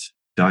extent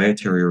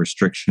dietary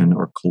restriction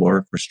or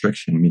caloric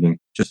restriction, meaning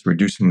just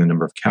reducing the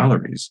number of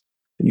calories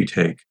that you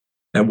take,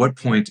 at what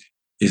point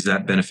is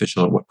that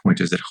beneficial? At what point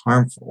is it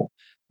harmful?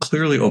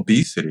 Clearly,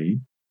 obesity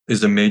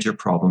is a major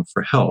problem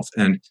for health.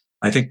 And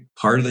I think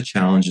part of the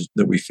challenges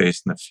that we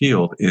face in the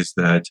field is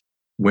that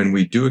when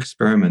we do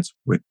experiments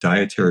with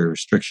dietary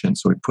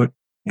restrictions, so we put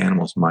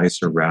animals, mice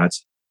or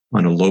rats,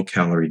 on a low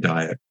calorie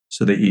diet,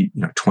 so they eat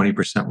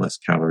 20% less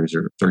calories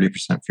or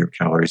 30% fewer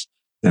calories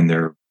than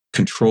their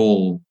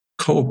control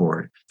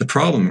cohort. The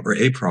problem, or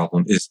a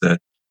problem, is that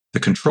the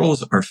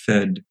controls are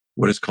fed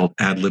what is called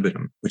ad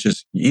libitum, which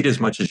is you eat as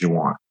much as you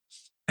want.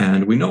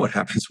 And we know what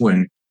happens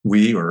when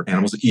we or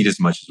animals eat as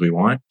much as we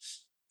want.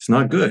 It's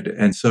not good.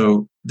 And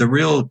so the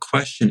real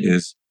question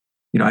is,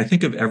 I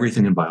think of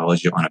everything in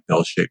biology on a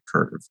bell-shaped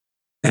curve,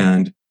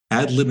 and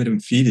ad libitum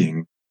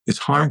feeding is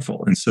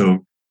harmful. And so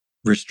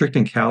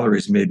restricting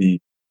calories may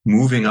be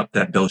moving up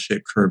that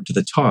bell-shaped curve to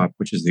the top,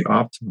 which is the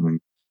optimum.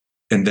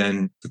 And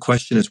then the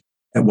question is,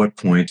 at what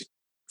point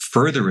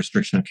further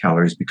restriction of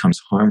calories becomes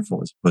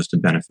harmful as opposed to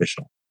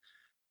beneficial?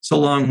 It's a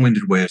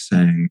long-winded way of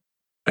saying,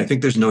 I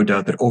think there's no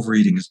doubt that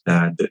overeating is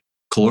bad, that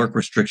caloric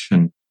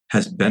restriction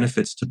has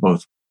benefits to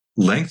both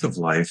length of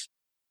life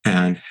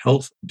and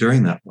health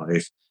during that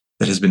life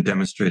that has been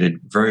demonstrated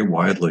very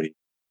widely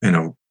in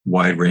a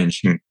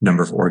wide-ranging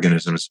number of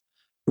organisms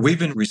We've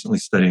been recently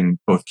studying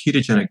both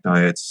ketogenic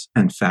diets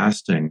and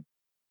fasting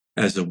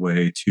as a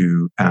way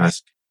to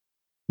ask.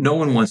 No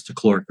one wants to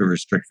calorically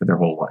restrict for their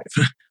whole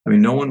life. I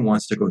mean, no one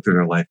wants to go through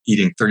their life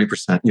eating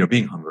 30%,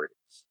 being hungry.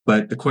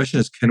 But the question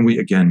is, can we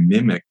again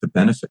mimic the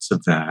benefits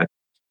of that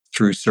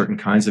through certain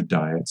kinds of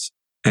diets?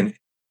 And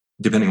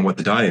depending on what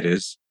the diet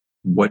is,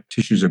 what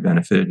tissues are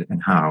benefited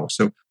and how.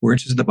 So we're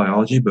interested in the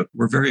biology, but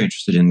we're very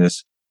interested in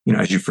this,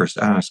 as you first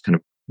asked, kind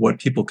of what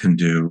people can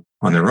do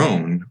on their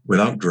own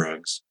without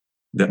drugs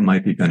that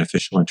might be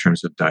beneficial in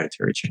terms of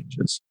dietary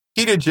changes.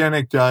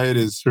 Ketogenic diet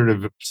is sort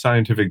of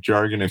scientific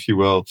jargon, if you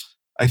will.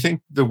 I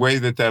think the way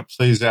that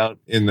plays out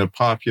in the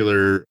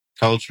popular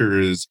culture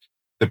is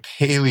the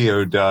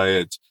paleo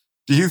diet.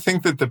 Do you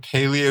think that the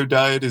paleo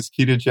diet is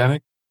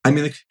ketogenic? I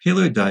mean, the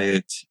paleo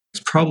diet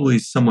is probably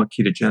somewhat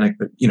ketogenic,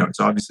 but, it's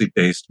obviously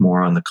based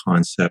more on the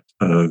concept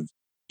of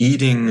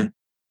eating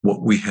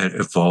what we had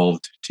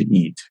evolved to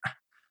eat,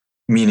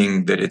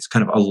 meaning that it's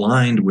kind of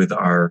aligned with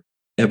our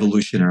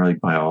evolutionary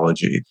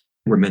biology.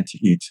 We're meant to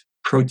eat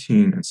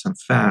protein and some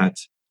fat.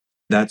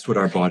 That's what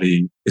our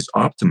body is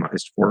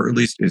optimized for, or at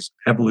least is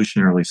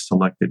evolutionarily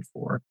selected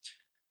for.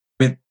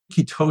 I mean,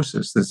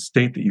 ketosis, the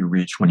state that you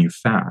reach when you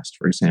fast,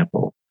 for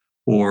example,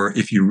 or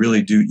if you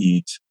really do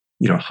eat,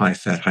 high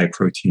fat, high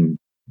protein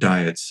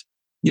diets,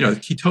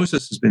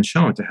 ketosis has been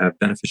shown to have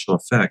beneficial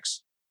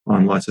effects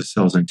on lots of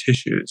cells and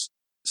tissues.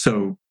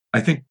 So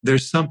I think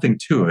there's something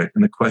to it.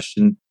 And the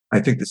question I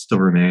think that still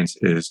remains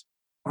is,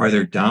 are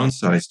there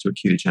downsides to a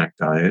ketogenic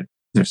diet?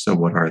 If so,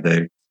 what are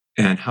they?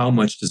 And how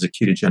much does a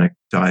ketogenic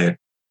diet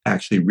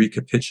actually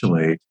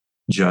recapitulate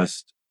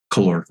just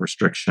caloric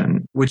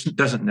restriction, which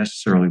doesn't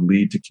necessarily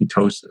lead to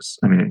ketosis?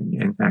 I mean,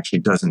 it actually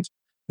doesn't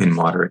in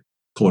moderate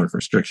caloric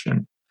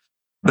restriction.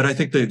 But I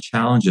think the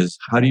challenge is,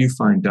 how do you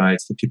find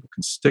diets that people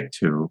can stick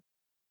to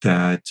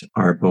that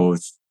are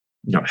both,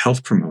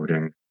 health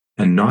promoting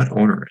and not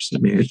onerous? I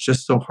mean, it's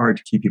just so hard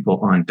to keep people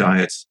on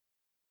diets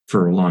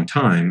for a long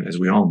time, as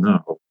we all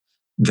know,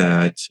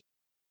 that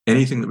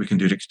anything that we can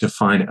do to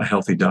find a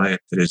healthy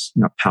diet that is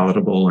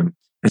palatable and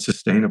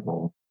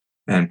sustainable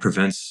and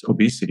prevents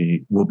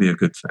obesity will be a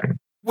good thing.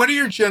 What are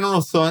your general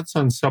thoughts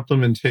on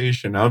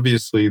supplementation?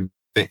 Obviously,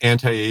 the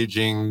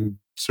anti-aging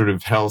sort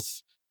of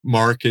health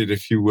market,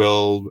 if you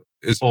will,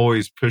 is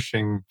always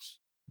pushing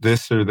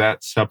this or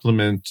that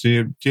supplement.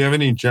 Do you have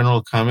any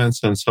general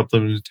comments on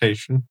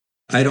supplementation?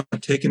 I don't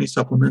take any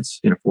supplements,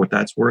 for what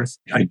that's worth.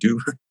 I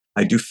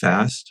do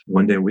fast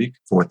one day a week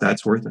for what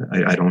that's worth.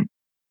 I don't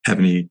have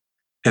any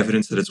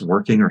evidence that it's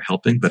working or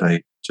helping, but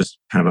I just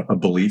kind of a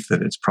belief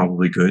that it's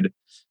probably good.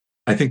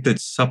 I think that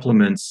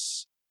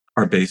supplements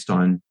are based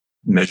on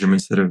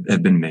measurements that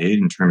have been made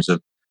in terms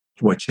of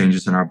what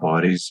changes in our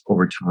bodies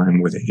over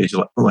time with age,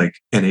 like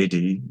NAD.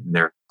 And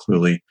they're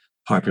clearly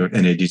popular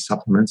NAD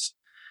supplements.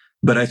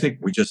 But I think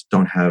we just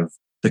don't have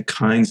the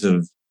kinds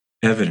of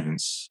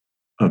evidence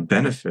of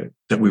benefit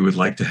that we would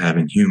like to have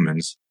in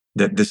humans,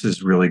 that this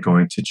is really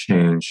going to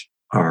change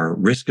our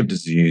risk of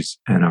disease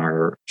and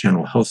our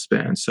general health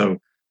span. So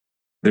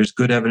there's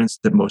good evidence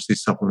that most of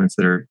these supplements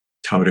that are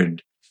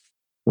touted,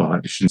 well, I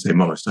shouldn't say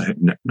most, I have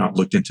not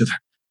looked into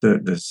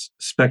the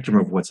spectrum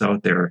of what's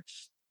out there,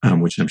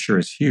 which I'm sure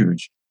is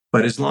huge.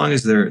 But as long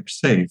as they're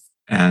safe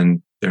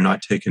and they're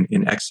not taken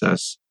in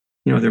excess,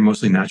 they're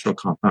mostly natural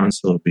compounds,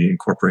 so they'll be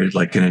incorporated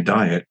like in a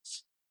diet.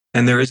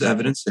 And there is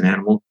evidence in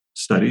animal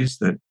studies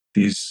that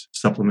these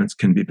supplements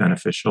can be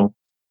beneficial.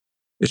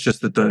 It's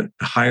just that the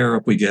higher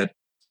up we get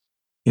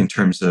in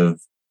terms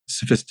of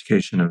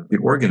sophistication of the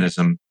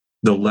organism,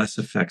 the less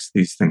effects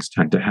these things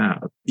tend to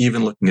have.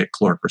 Even looking at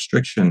caloric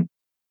restriction,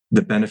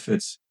 the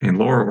benefits in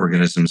lower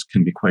organisms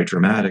can be quite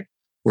dramatic,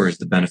 whereas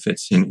the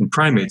benefits in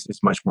primates is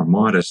much more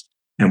modest,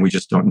 and we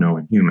just don't know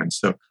in humans.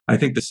 So I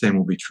think the same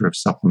will be true of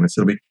supplements.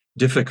 It'll be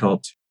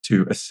difficult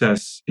to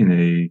assess in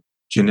a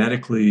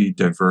genetically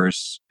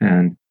diverse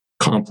and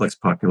complex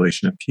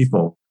population of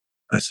people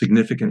a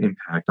significant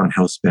impact on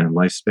health span and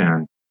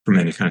lifespan from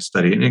any kind of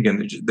study. And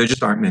again, there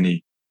just aren't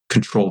many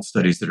controlled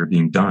studies that are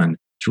being done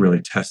to really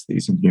test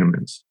these in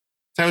humans.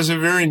 That was a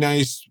very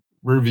nice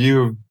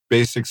review of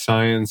basic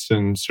science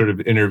and sort of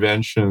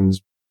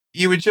interventions.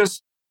 You had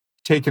just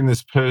taken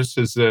this post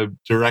as the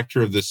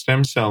director of the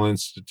Stem Cell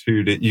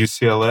Institute at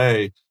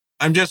UCLA.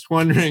 I'm just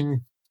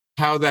wondering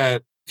how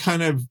that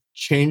kind of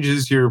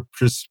changes your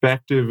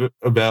perspective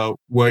about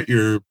what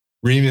your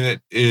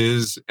remit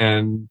is,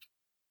 and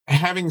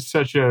having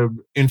such an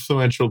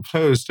influential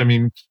post. I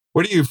mean,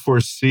 what do you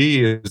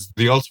foresee as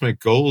the ultimate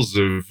goals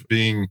of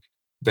being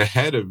the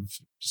head of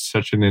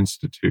such an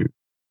institute?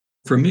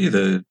 For me,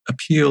 the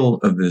appeal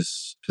of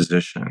this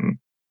position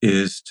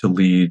is to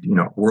lead,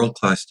 a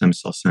world-class stem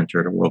cell center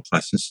at a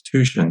world-class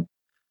institution,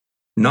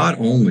 not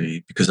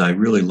only because I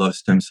really love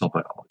stem cell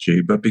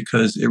biology, but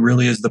because it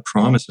really is the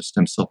promise of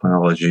stem cell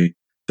biology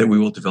that we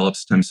will develop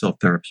stem cell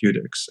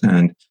therapeutics.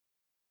 And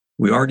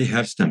we already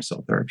have stem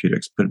cell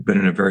therapeutics, but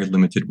in a very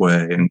limited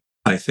way. And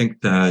I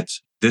think that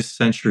this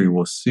century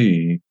will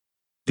see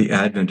the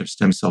advent of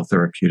stem cell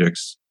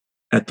therapeutics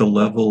at the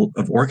level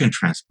of organ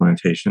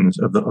transplantations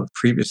of the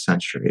previous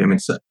century. I mean,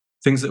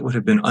 things that would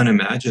have been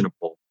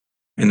unimaginable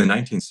in the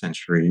 19th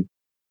century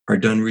are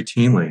done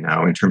routinely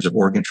now in terms of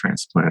organ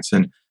transplants.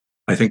 And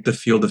I think the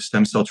field of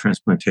stem cell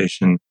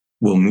transplantation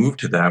will move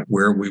to that,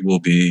 where we will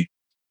be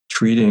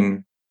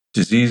treating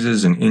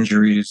diseases and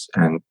injuries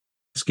and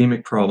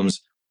ischemic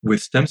problems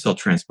with stem cell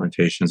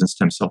transplantations and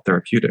stem cell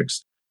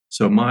therapeutics.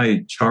 So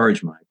my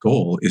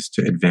goal is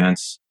to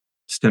advance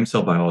stem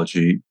cell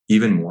biology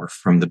even more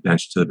from the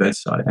bench to the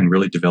bedside and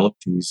really develop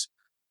these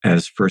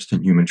as first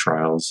in human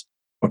trials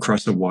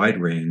across a wide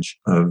range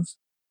of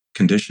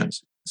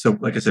conditions. So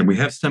like I said, we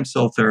have stem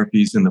cell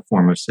therapies in the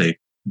form of, say,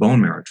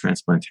 bone marrow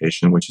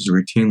transplantation, which is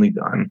routinely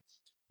done,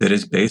 that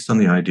is based on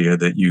the idea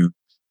that you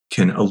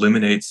can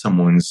eliminate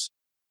someone's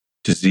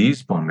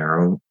diseased bone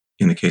marrow,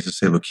 in the case of,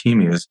 say,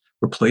 leukemias,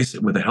 replace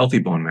it with a healthy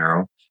bone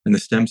marrow, and the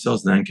stem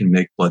cells then can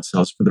make blood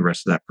cells for the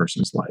rest of that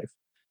person's life.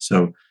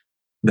 So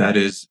that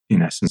is,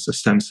 in essence, a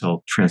stem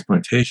cell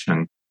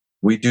transplantation.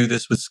 We do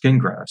this with skin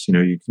grafts.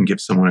 You can give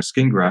someone a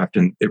skin graft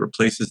and it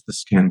replaces the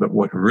skin. But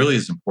what really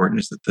is important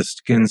is that the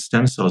skin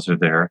stem cells are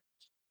there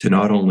to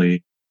not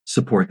only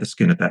support the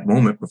skin at that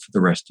moment, but for the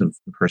rest of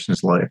the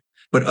person's life.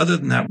 But other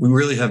than that, we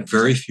really have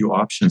very few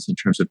options in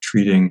terms of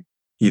treating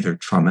either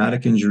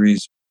traumatic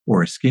injuries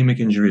or ischemic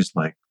injuries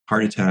like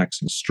heart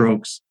attacks and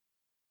strokes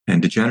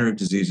and degenerative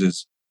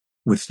diseases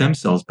with stem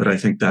cells. But I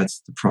think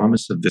that's the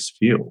promise of this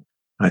field.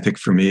 I think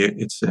for me,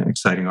 it's an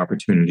exciting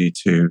opportunity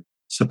to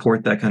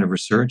support that kind of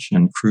research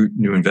and recruit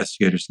new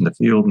investigators in the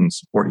field and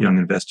support young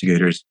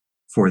investigators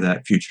for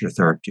that future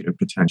therapeutic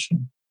potential.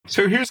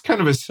 So here's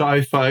kind of a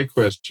sci-fi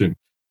question.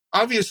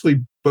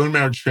 Obviously, bone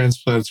marrow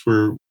transplants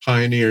were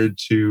pioneered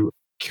to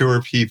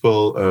cure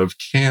people of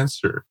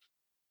cancer.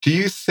 Do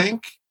you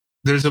think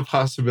there's a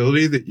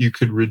possibility that you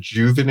could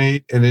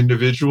rejuvenate an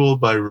individual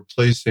by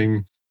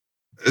replacing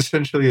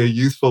essentially a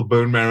youthful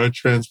bone marrow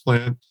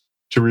transplant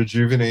to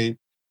rejuvenate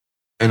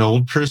an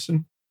old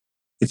person?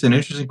 It's an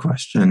interesting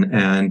question,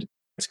 and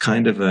it's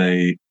kind of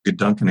a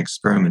Duncan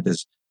experiment.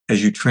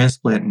 As you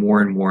transplant more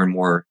and more and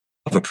more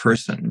of a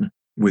person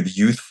with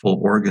youthful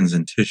organs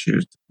and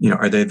tissues,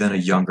 are they then a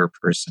younger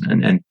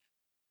person? And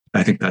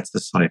I think that's the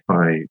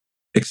sci-fi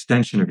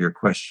extension of your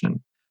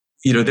question.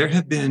 There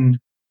have been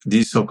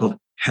these so-called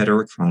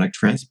heterochronic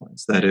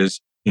transplants, that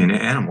is, in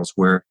animals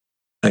where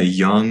a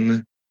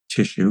young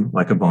tissue,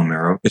 like a bone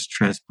marrow, is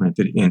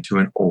transplanted into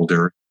an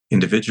older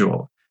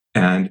individual.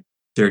 And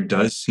there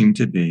does seem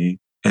to be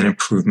an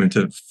improvement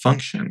of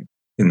function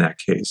in that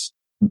case.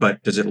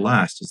 But does it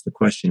last is the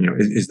question.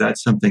 Is that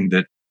something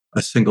that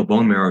a single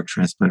bone marrow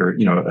transplant or,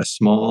 a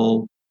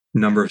small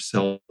number of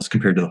cells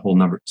compared to the whole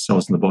number of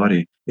cells in the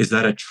body, is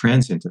that a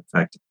transient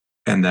effect?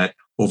 And that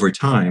over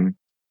time,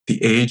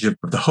 the age of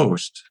the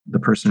host, the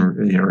person,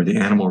 or the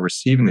animal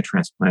receiving the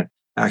transplant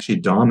actually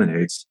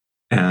dominates,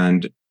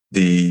 and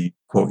the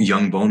quote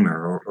young bone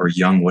marrow or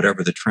young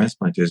whatever the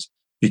transplant is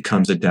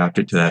becomes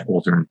adapted to that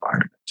older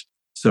environment.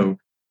 So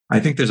I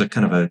think there's a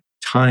kind of a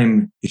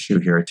time issue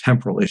here, a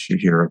temporal issue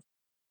here of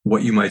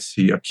what you might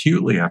see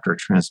acutely after a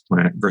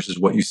transplant versus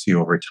what you see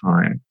over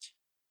time.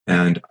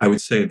 And I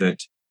would say that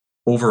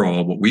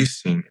overall, what we've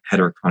seen in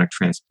heterochronic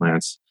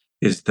transplants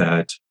is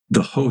that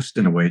the host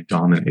in a way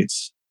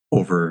dominates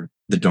over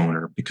the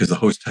donor because the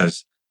host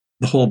has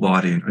the whole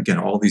body and again,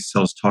 all these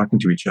cells talking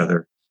to each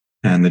other.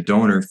 And the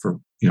donor for,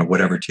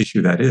 whatever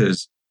tissue that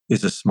is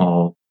a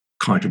small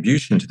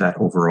contribution to that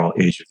overall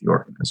age of the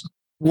organism.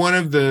 One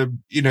of the,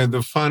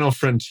 the final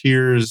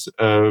frontiers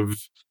of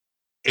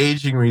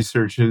aging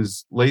research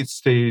is late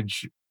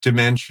stage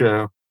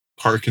dementia,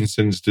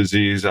 Parkinson's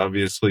disease,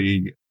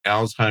 obviously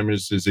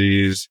Alzheimer's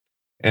disease,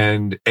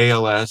 and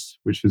ALS,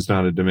 which is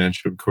not a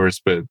dementia, of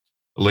course, but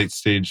late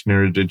stage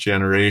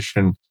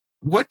neurodegeneration.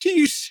 What do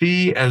you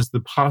see as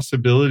the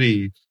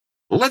possibility?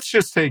 Let's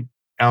just take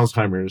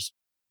Alzheimer's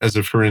as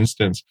a for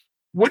instance.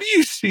 What do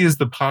you see as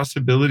the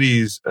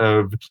possibilities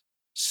of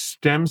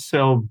stem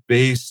cell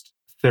based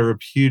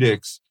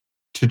therapeutics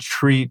to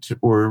treat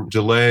or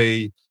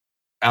delay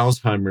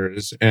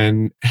Alzheimer's?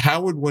 And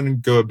how would one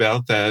go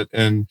about that?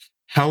 And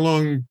how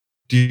long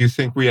do you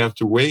think we have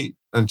to wait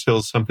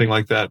until something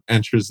like that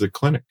enters the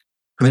clinic?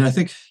 I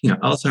think,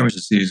 Alzheimer's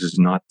disease is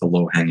not the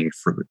low-hanging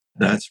fruit.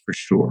 That's for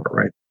sure,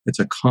 right? It's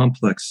a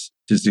complex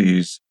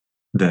disease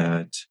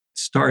that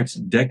starts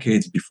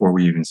decades before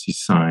we even see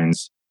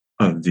signs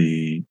of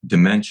the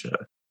dementia.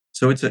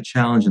 So it's a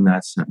challenge in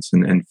that sense.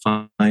 And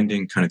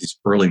finding kind of these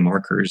early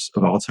markers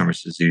of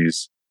Alzheimer's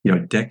disease,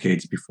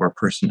 decades before a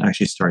person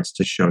actually starts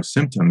to show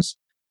symptoms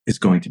is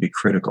going to be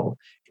critical.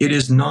 It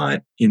is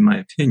not, in my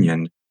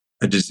opinion,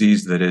 a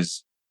disease that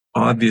is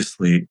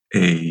obviously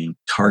a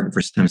target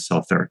for stem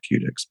cell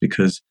therapeutics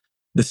because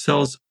the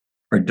cells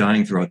are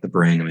dying throughout the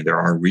brain. There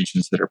are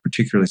regions that are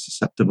particularly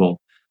susceptible,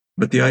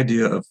 but the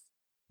idea of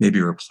maybe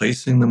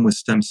replacing them with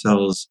stem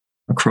cells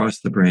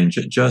across the brain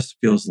just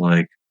feels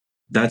like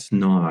that's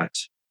not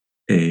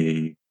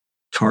a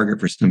target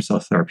for stem cell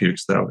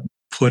therapeutics that I would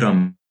put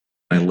on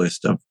my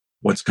list of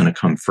what's going to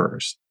come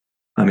first.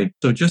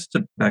 So just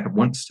to back up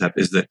one step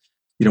is that,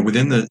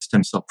 within the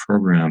stem cell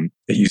program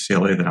at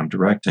UCLA that I'm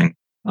directing,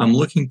 I'm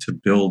looking to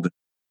build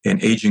an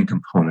aging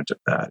component of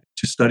that,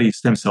 to study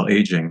stem cell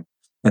aging,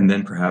 and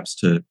then perhaps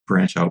to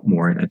branch out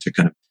more and to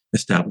kind of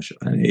establish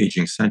an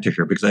aging center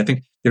here, because I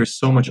think there's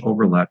so much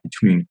overlap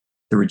between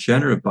the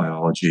regenerative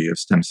biology of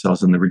stem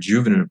cells and the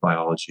rejuvenative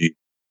biology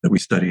that we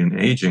study in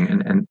aging,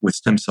 and with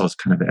stem cells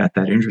kind of at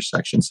that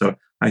intersection. So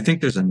I think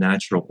there's a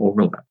natural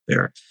overlap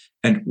there.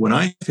 And when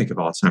I think of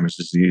Alzheimer's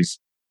disease,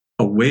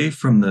 away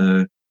from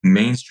the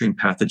mainstream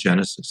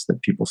pathogenesis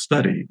that people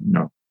study,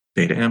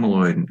 beta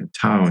amyloid and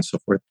tau and so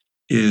forth,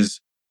 is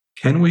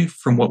can we,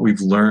 from what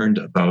we've learned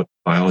about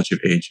biology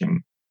of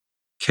aging,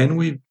 can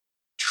we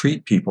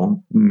treat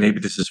people, maybe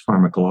this is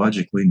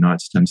pharmacologically, not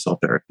stem cell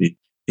therapy,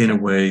 in a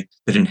way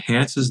that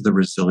enhances the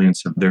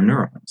resilience of their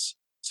neurons?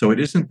 So it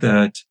isn't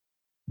that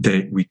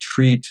we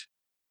treat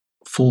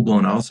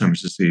full-blown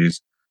Alzheimer's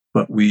disease,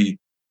 but we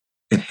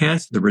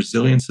enhance the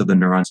resilience of the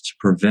neurons to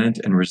prevent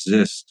and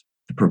resist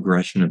the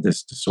progression of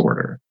this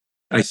disorder.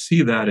 I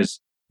see that as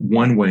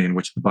one way in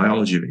which the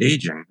biology of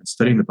aging and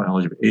studying the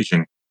biology of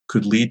aging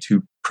could lead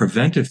to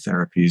preventive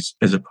therapies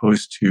as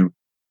opposed to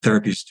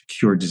therapies to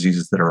cure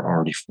diseases that are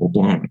already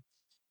full-blown.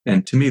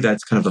 And to me,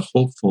 that's kind of the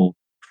hopeful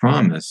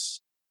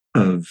promise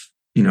of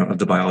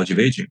the biology of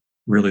aging.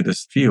 Really,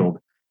 this field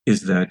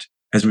is that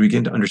as we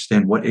begin to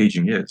understand what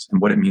aging is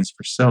and what it means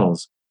for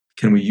cells,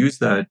 can we use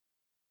that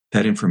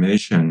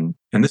information?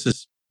 And this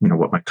is,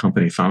 what my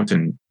company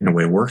Fountain in a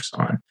way works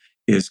on,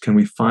 is can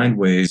we find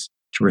ways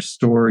to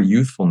restore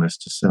youthfulness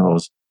to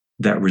cells,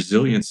 that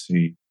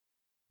resiliency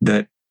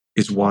that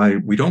is why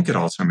we don't get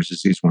Alzheimer's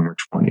disease when we're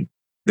 20.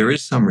 There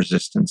is some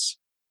resistance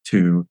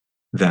to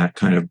that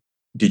kind of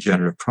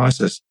degenerative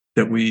process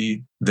that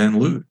we then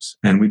lose,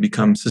 and we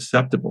become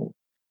susceptible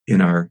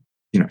in our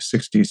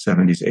 60s,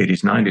 70s,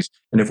 80s, 90s.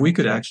 And if we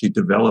could actually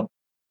develop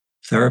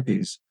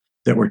therapies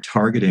that were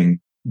targeting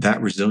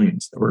that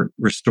resilience, that were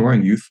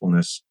restoring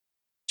youthfulness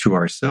to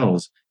our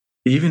cells,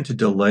 even to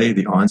delay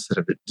the onset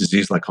of a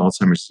disease like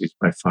Alzheimer's disease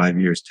by 5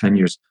 years, 10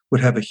 years, would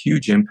have a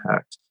huge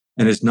impact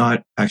and is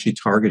not actually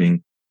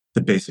targeting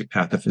the basic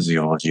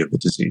pathophysiology of the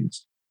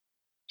disease.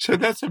 So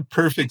that's a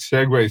perfect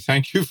segue.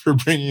 Thank you for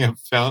bringing up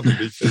Fountain,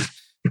 because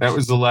that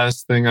was the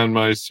last thing on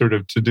my sort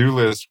of to-do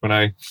list when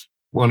I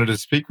wanted to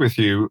speak with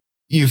you.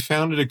 You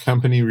founded a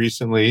company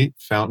recently,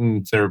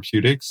 Fountain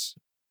Therapeutics.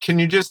 Can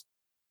you just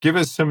give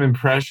us some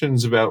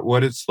impressions about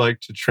what it's like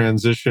to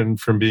transition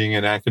from being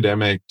an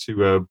academic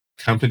to a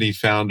company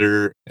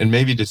founder, and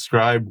maybe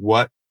describe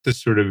what the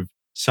sort of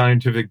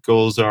scientific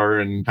goals are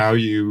and how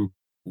you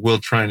will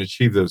try and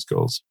achieve those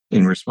goals?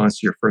 In response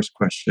to your first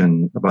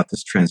question about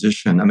this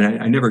transition,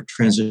 I never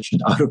transitioned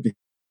out of being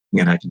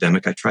an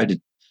academic. I tried to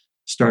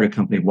start a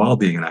company while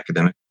being an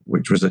academic,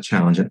 which was a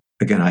challenge. And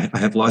again, I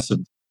have lots of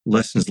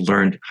lessons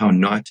learned how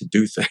not to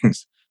do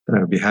things that I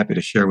would be happy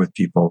to share with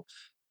people.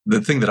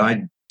 The thing that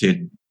I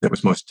did that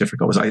was most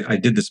difficult was I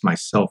did this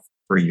myself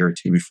for a year or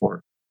two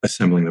before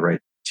assembling the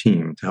right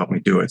team to help me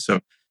do it. So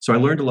I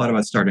learned a lot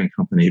about starting a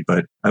company,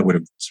 but I would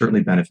have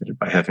certainly benefited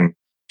by having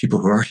people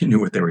who already knew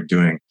what they were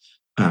doing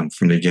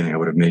from the beginning. I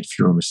would have made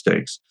fewer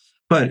mistakes.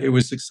 But it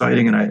was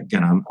exciting. And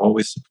I'm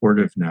always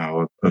supportive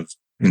now of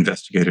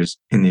investigators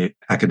in the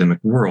academic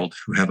world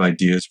who have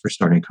ideas for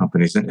starting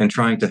companies and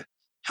trying to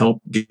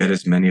help get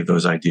as many of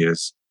those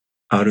ideas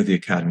out of the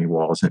academy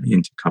walls and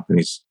into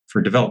companies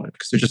for development.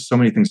 Because there's just so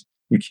many things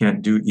you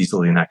can't do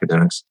easily in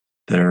academics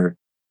that are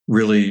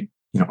really,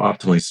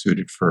 optimally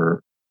suited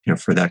for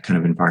that kind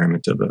of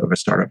environment of a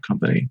startup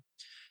company.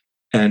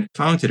 And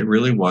Fountain, it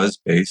really was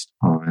based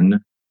on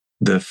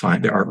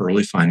our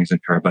early findings in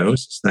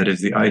parabiosis. That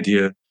is the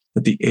idea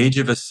that the age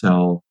of a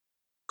cell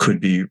could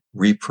be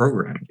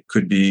reprogrammed, it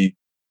could be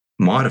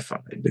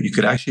modified, that you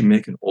could actually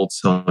make an old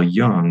cell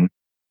young,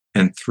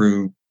 and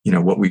through,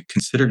 what we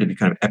consider to be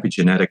kind of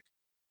epigenetic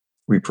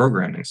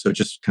reprogramming. So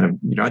just kind of,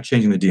 you're not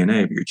changing the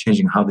DNA, but you're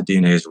changing how the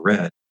DNA is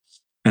read.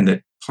 And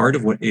that part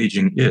of what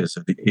aging is,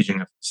 of the aging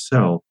of the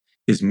cell,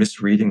 is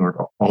misreading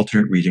or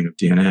alternate reading of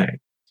DNA.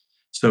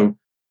 So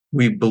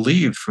we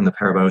believed from the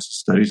parabiosis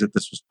studies that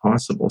this was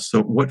possible.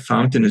 So what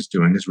Fountain is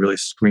doing is really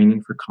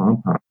screening for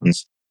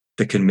compounds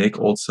that can make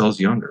old cells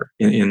younger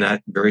in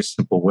that very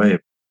simple way.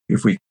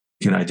 If we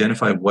can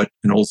identify what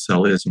an old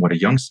cell is and what a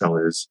young cell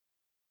is,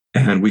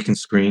 and we can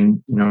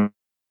screen,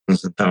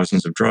 thousands and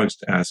thousands of drugs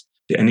to ask,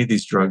 do any of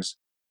these drugs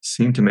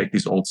seem to make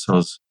these old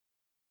cells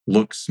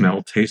look,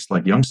 smell, taste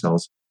like young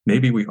cells?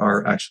 Maybe we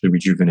are actually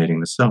rejuvenating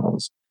the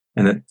cells.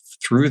 And that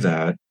through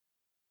that,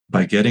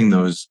 by getting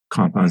those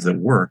compounds that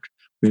work,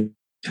 we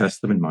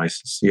test them in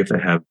mice to see if they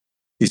have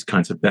these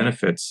kinds of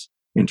benefits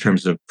in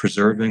terms of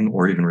preserving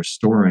or even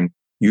restoring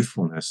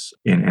youthfulness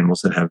in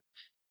animals that have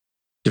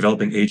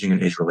developing aging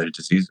and age-related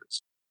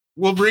diseases.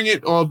 We'll bring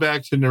it all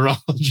back to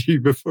neurology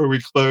before we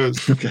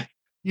close. Okay.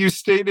 You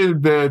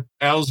stated that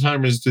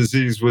Alzheimer's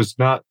disease was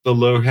not the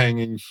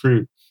low-hanging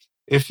fruit.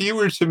 If you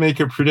were to make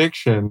a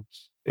prediction,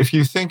 if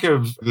you think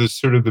of the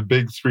sort of the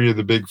big three of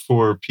the big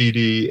four,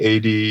 PD,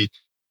 AD,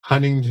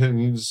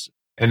 Huntington's,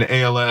 and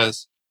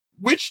ALS,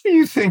 which do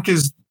you think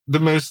is the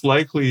most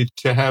likely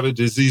to have a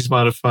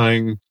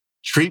disease-modifying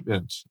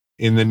treatment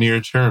in the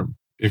near term?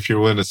 if you're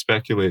willing to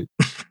speculate.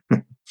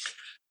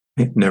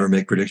 Never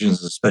make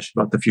predictions, especially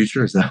about the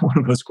future. Is that one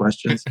of those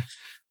questions?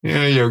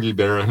 Yeah, Yogi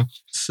Berra.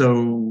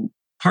 So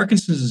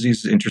Parkinson's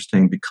disease is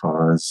interesting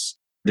because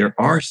there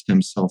are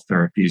stem cell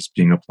therapies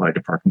being applied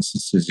to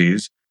Parkinson's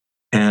disease.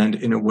 And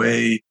in a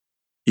way,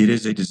 it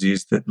is a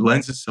disease that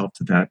lends itself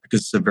to that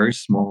because it's a very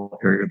small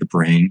area of the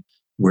brain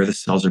where the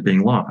cells are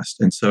being lost.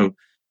 And so,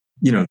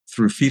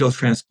 through fetal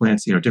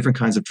transplants, different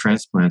kinds of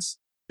transplants,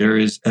 there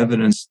is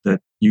evidence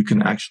that you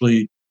can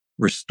actually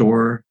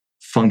restore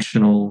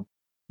functional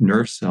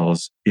nerve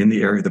cells in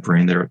the area of the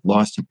brain that are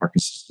lost in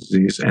Parkinson's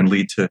disease and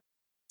lead to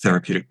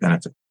therapeutic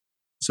benefit.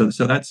 So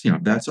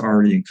that's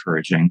already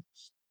encouraging.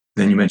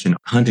 Then you mentioned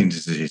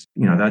Huntington's disease.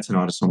 That's an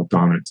autosomal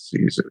dominant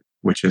disease,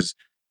 which is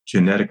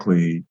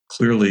genetically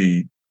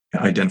clearly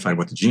identified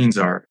what the genes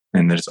are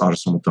and that it's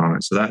autosomal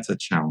dominant. So that's a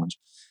challenge.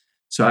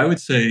 So I would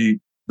say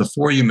the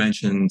four you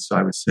mentioned,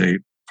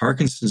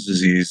 Parkinson's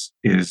disease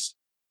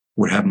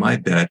would have my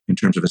bet in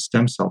terms of a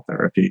stem cell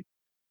therapy.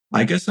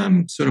 I guess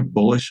I'm sort of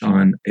bullish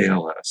on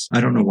ALS.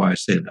 I don't know why I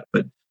say that,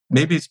 but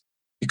maybe it's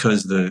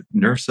because the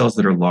nerve cells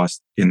that are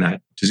lost in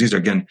that disease are,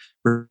 again,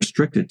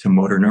 restricted to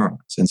motor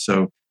neurons. And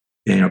so,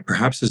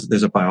 perhaps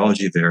there's a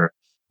biology there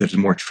that is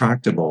more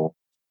tractable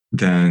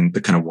than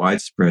the kind of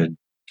widespread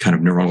kind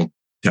of neuronal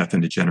death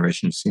and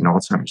degeneration you see in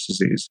Alzheimer's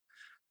disease.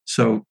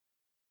 So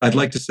I'd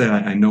like to say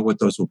I know what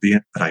those will be,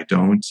 but I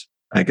don't.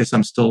 I guess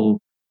I'm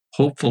still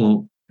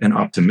hopeful and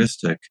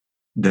optimistic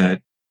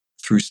that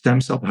through stem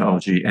cell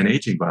biology and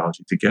aging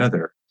biology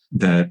together,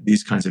 that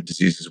these kinds of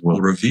diseases will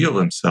reveal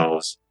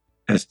themselves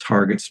as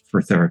targets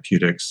for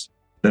therapeutics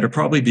that are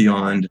probably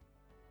beyond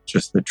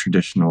just the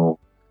traditional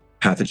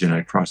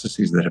pathogenic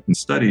processes that have been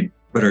studied,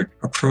 but are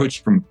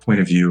approached from a point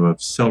of view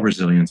of cell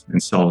resilience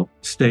and cell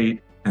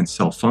state and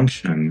cell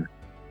function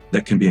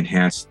that can be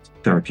enhanced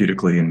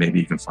therapeutically and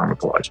maybe even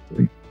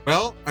pharmacologically.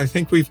 Well, I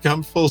think we've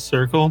come full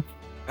circle.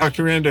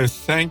 Dr. Rando,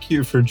 thank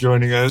you for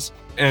joining us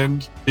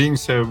and being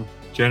so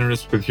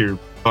generous with your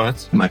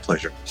thoughts. My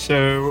pleasure.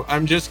 So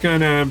I'm just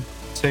going to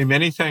say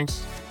many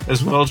thanks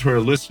as well to our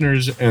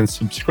listeners and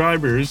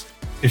subscribers.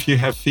 If you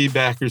have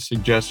feedback or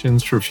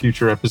suggestions for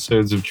future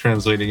episodes of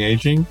Translating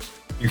Aging,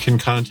 you can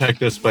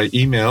contact us by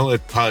email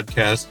at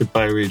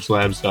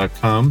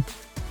podcast@bioagelabs.com,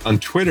 on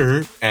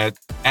Twitter at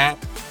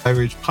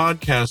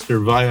BioAgePodcast or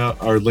via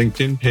our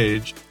LinkedIn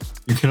page.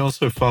 You can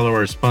also follow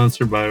our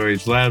sponsor,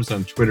 BioAge Labs,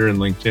 on Twitter and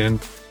LinkedIn.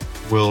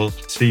 We'll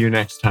see you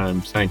next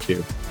time. Thank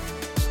you.